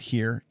 But we are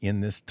here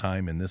in this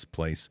time, in this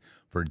place,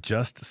 for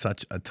just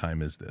such a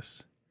time as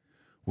this.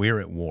 We are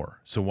at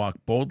war. So walk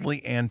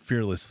boldly and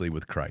fearlessly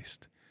with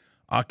Christ.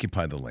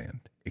 Occupy the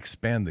land.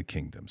 Expand the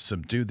kingdom.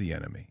 Subdue the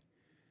enemy.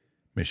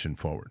 Mission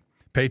forward.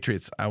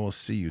 Patriots, I will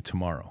see you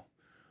tomorrow.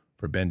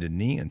 For Bended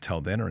Knee,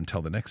 until then or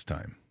until the next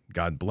time,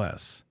 God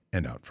bless,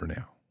 and out for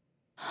now.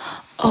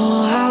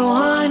 Oh, I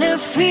wanna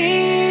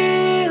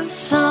feel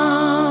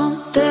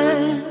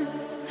something.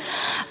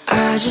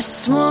 I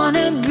just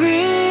wanna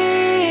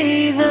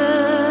breathe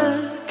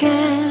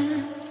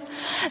again.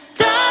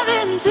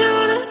 Dive into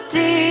the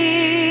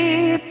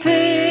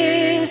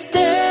deepest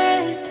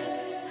end.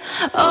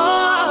 Oh,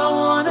 I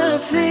wanna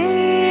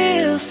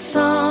feel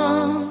something.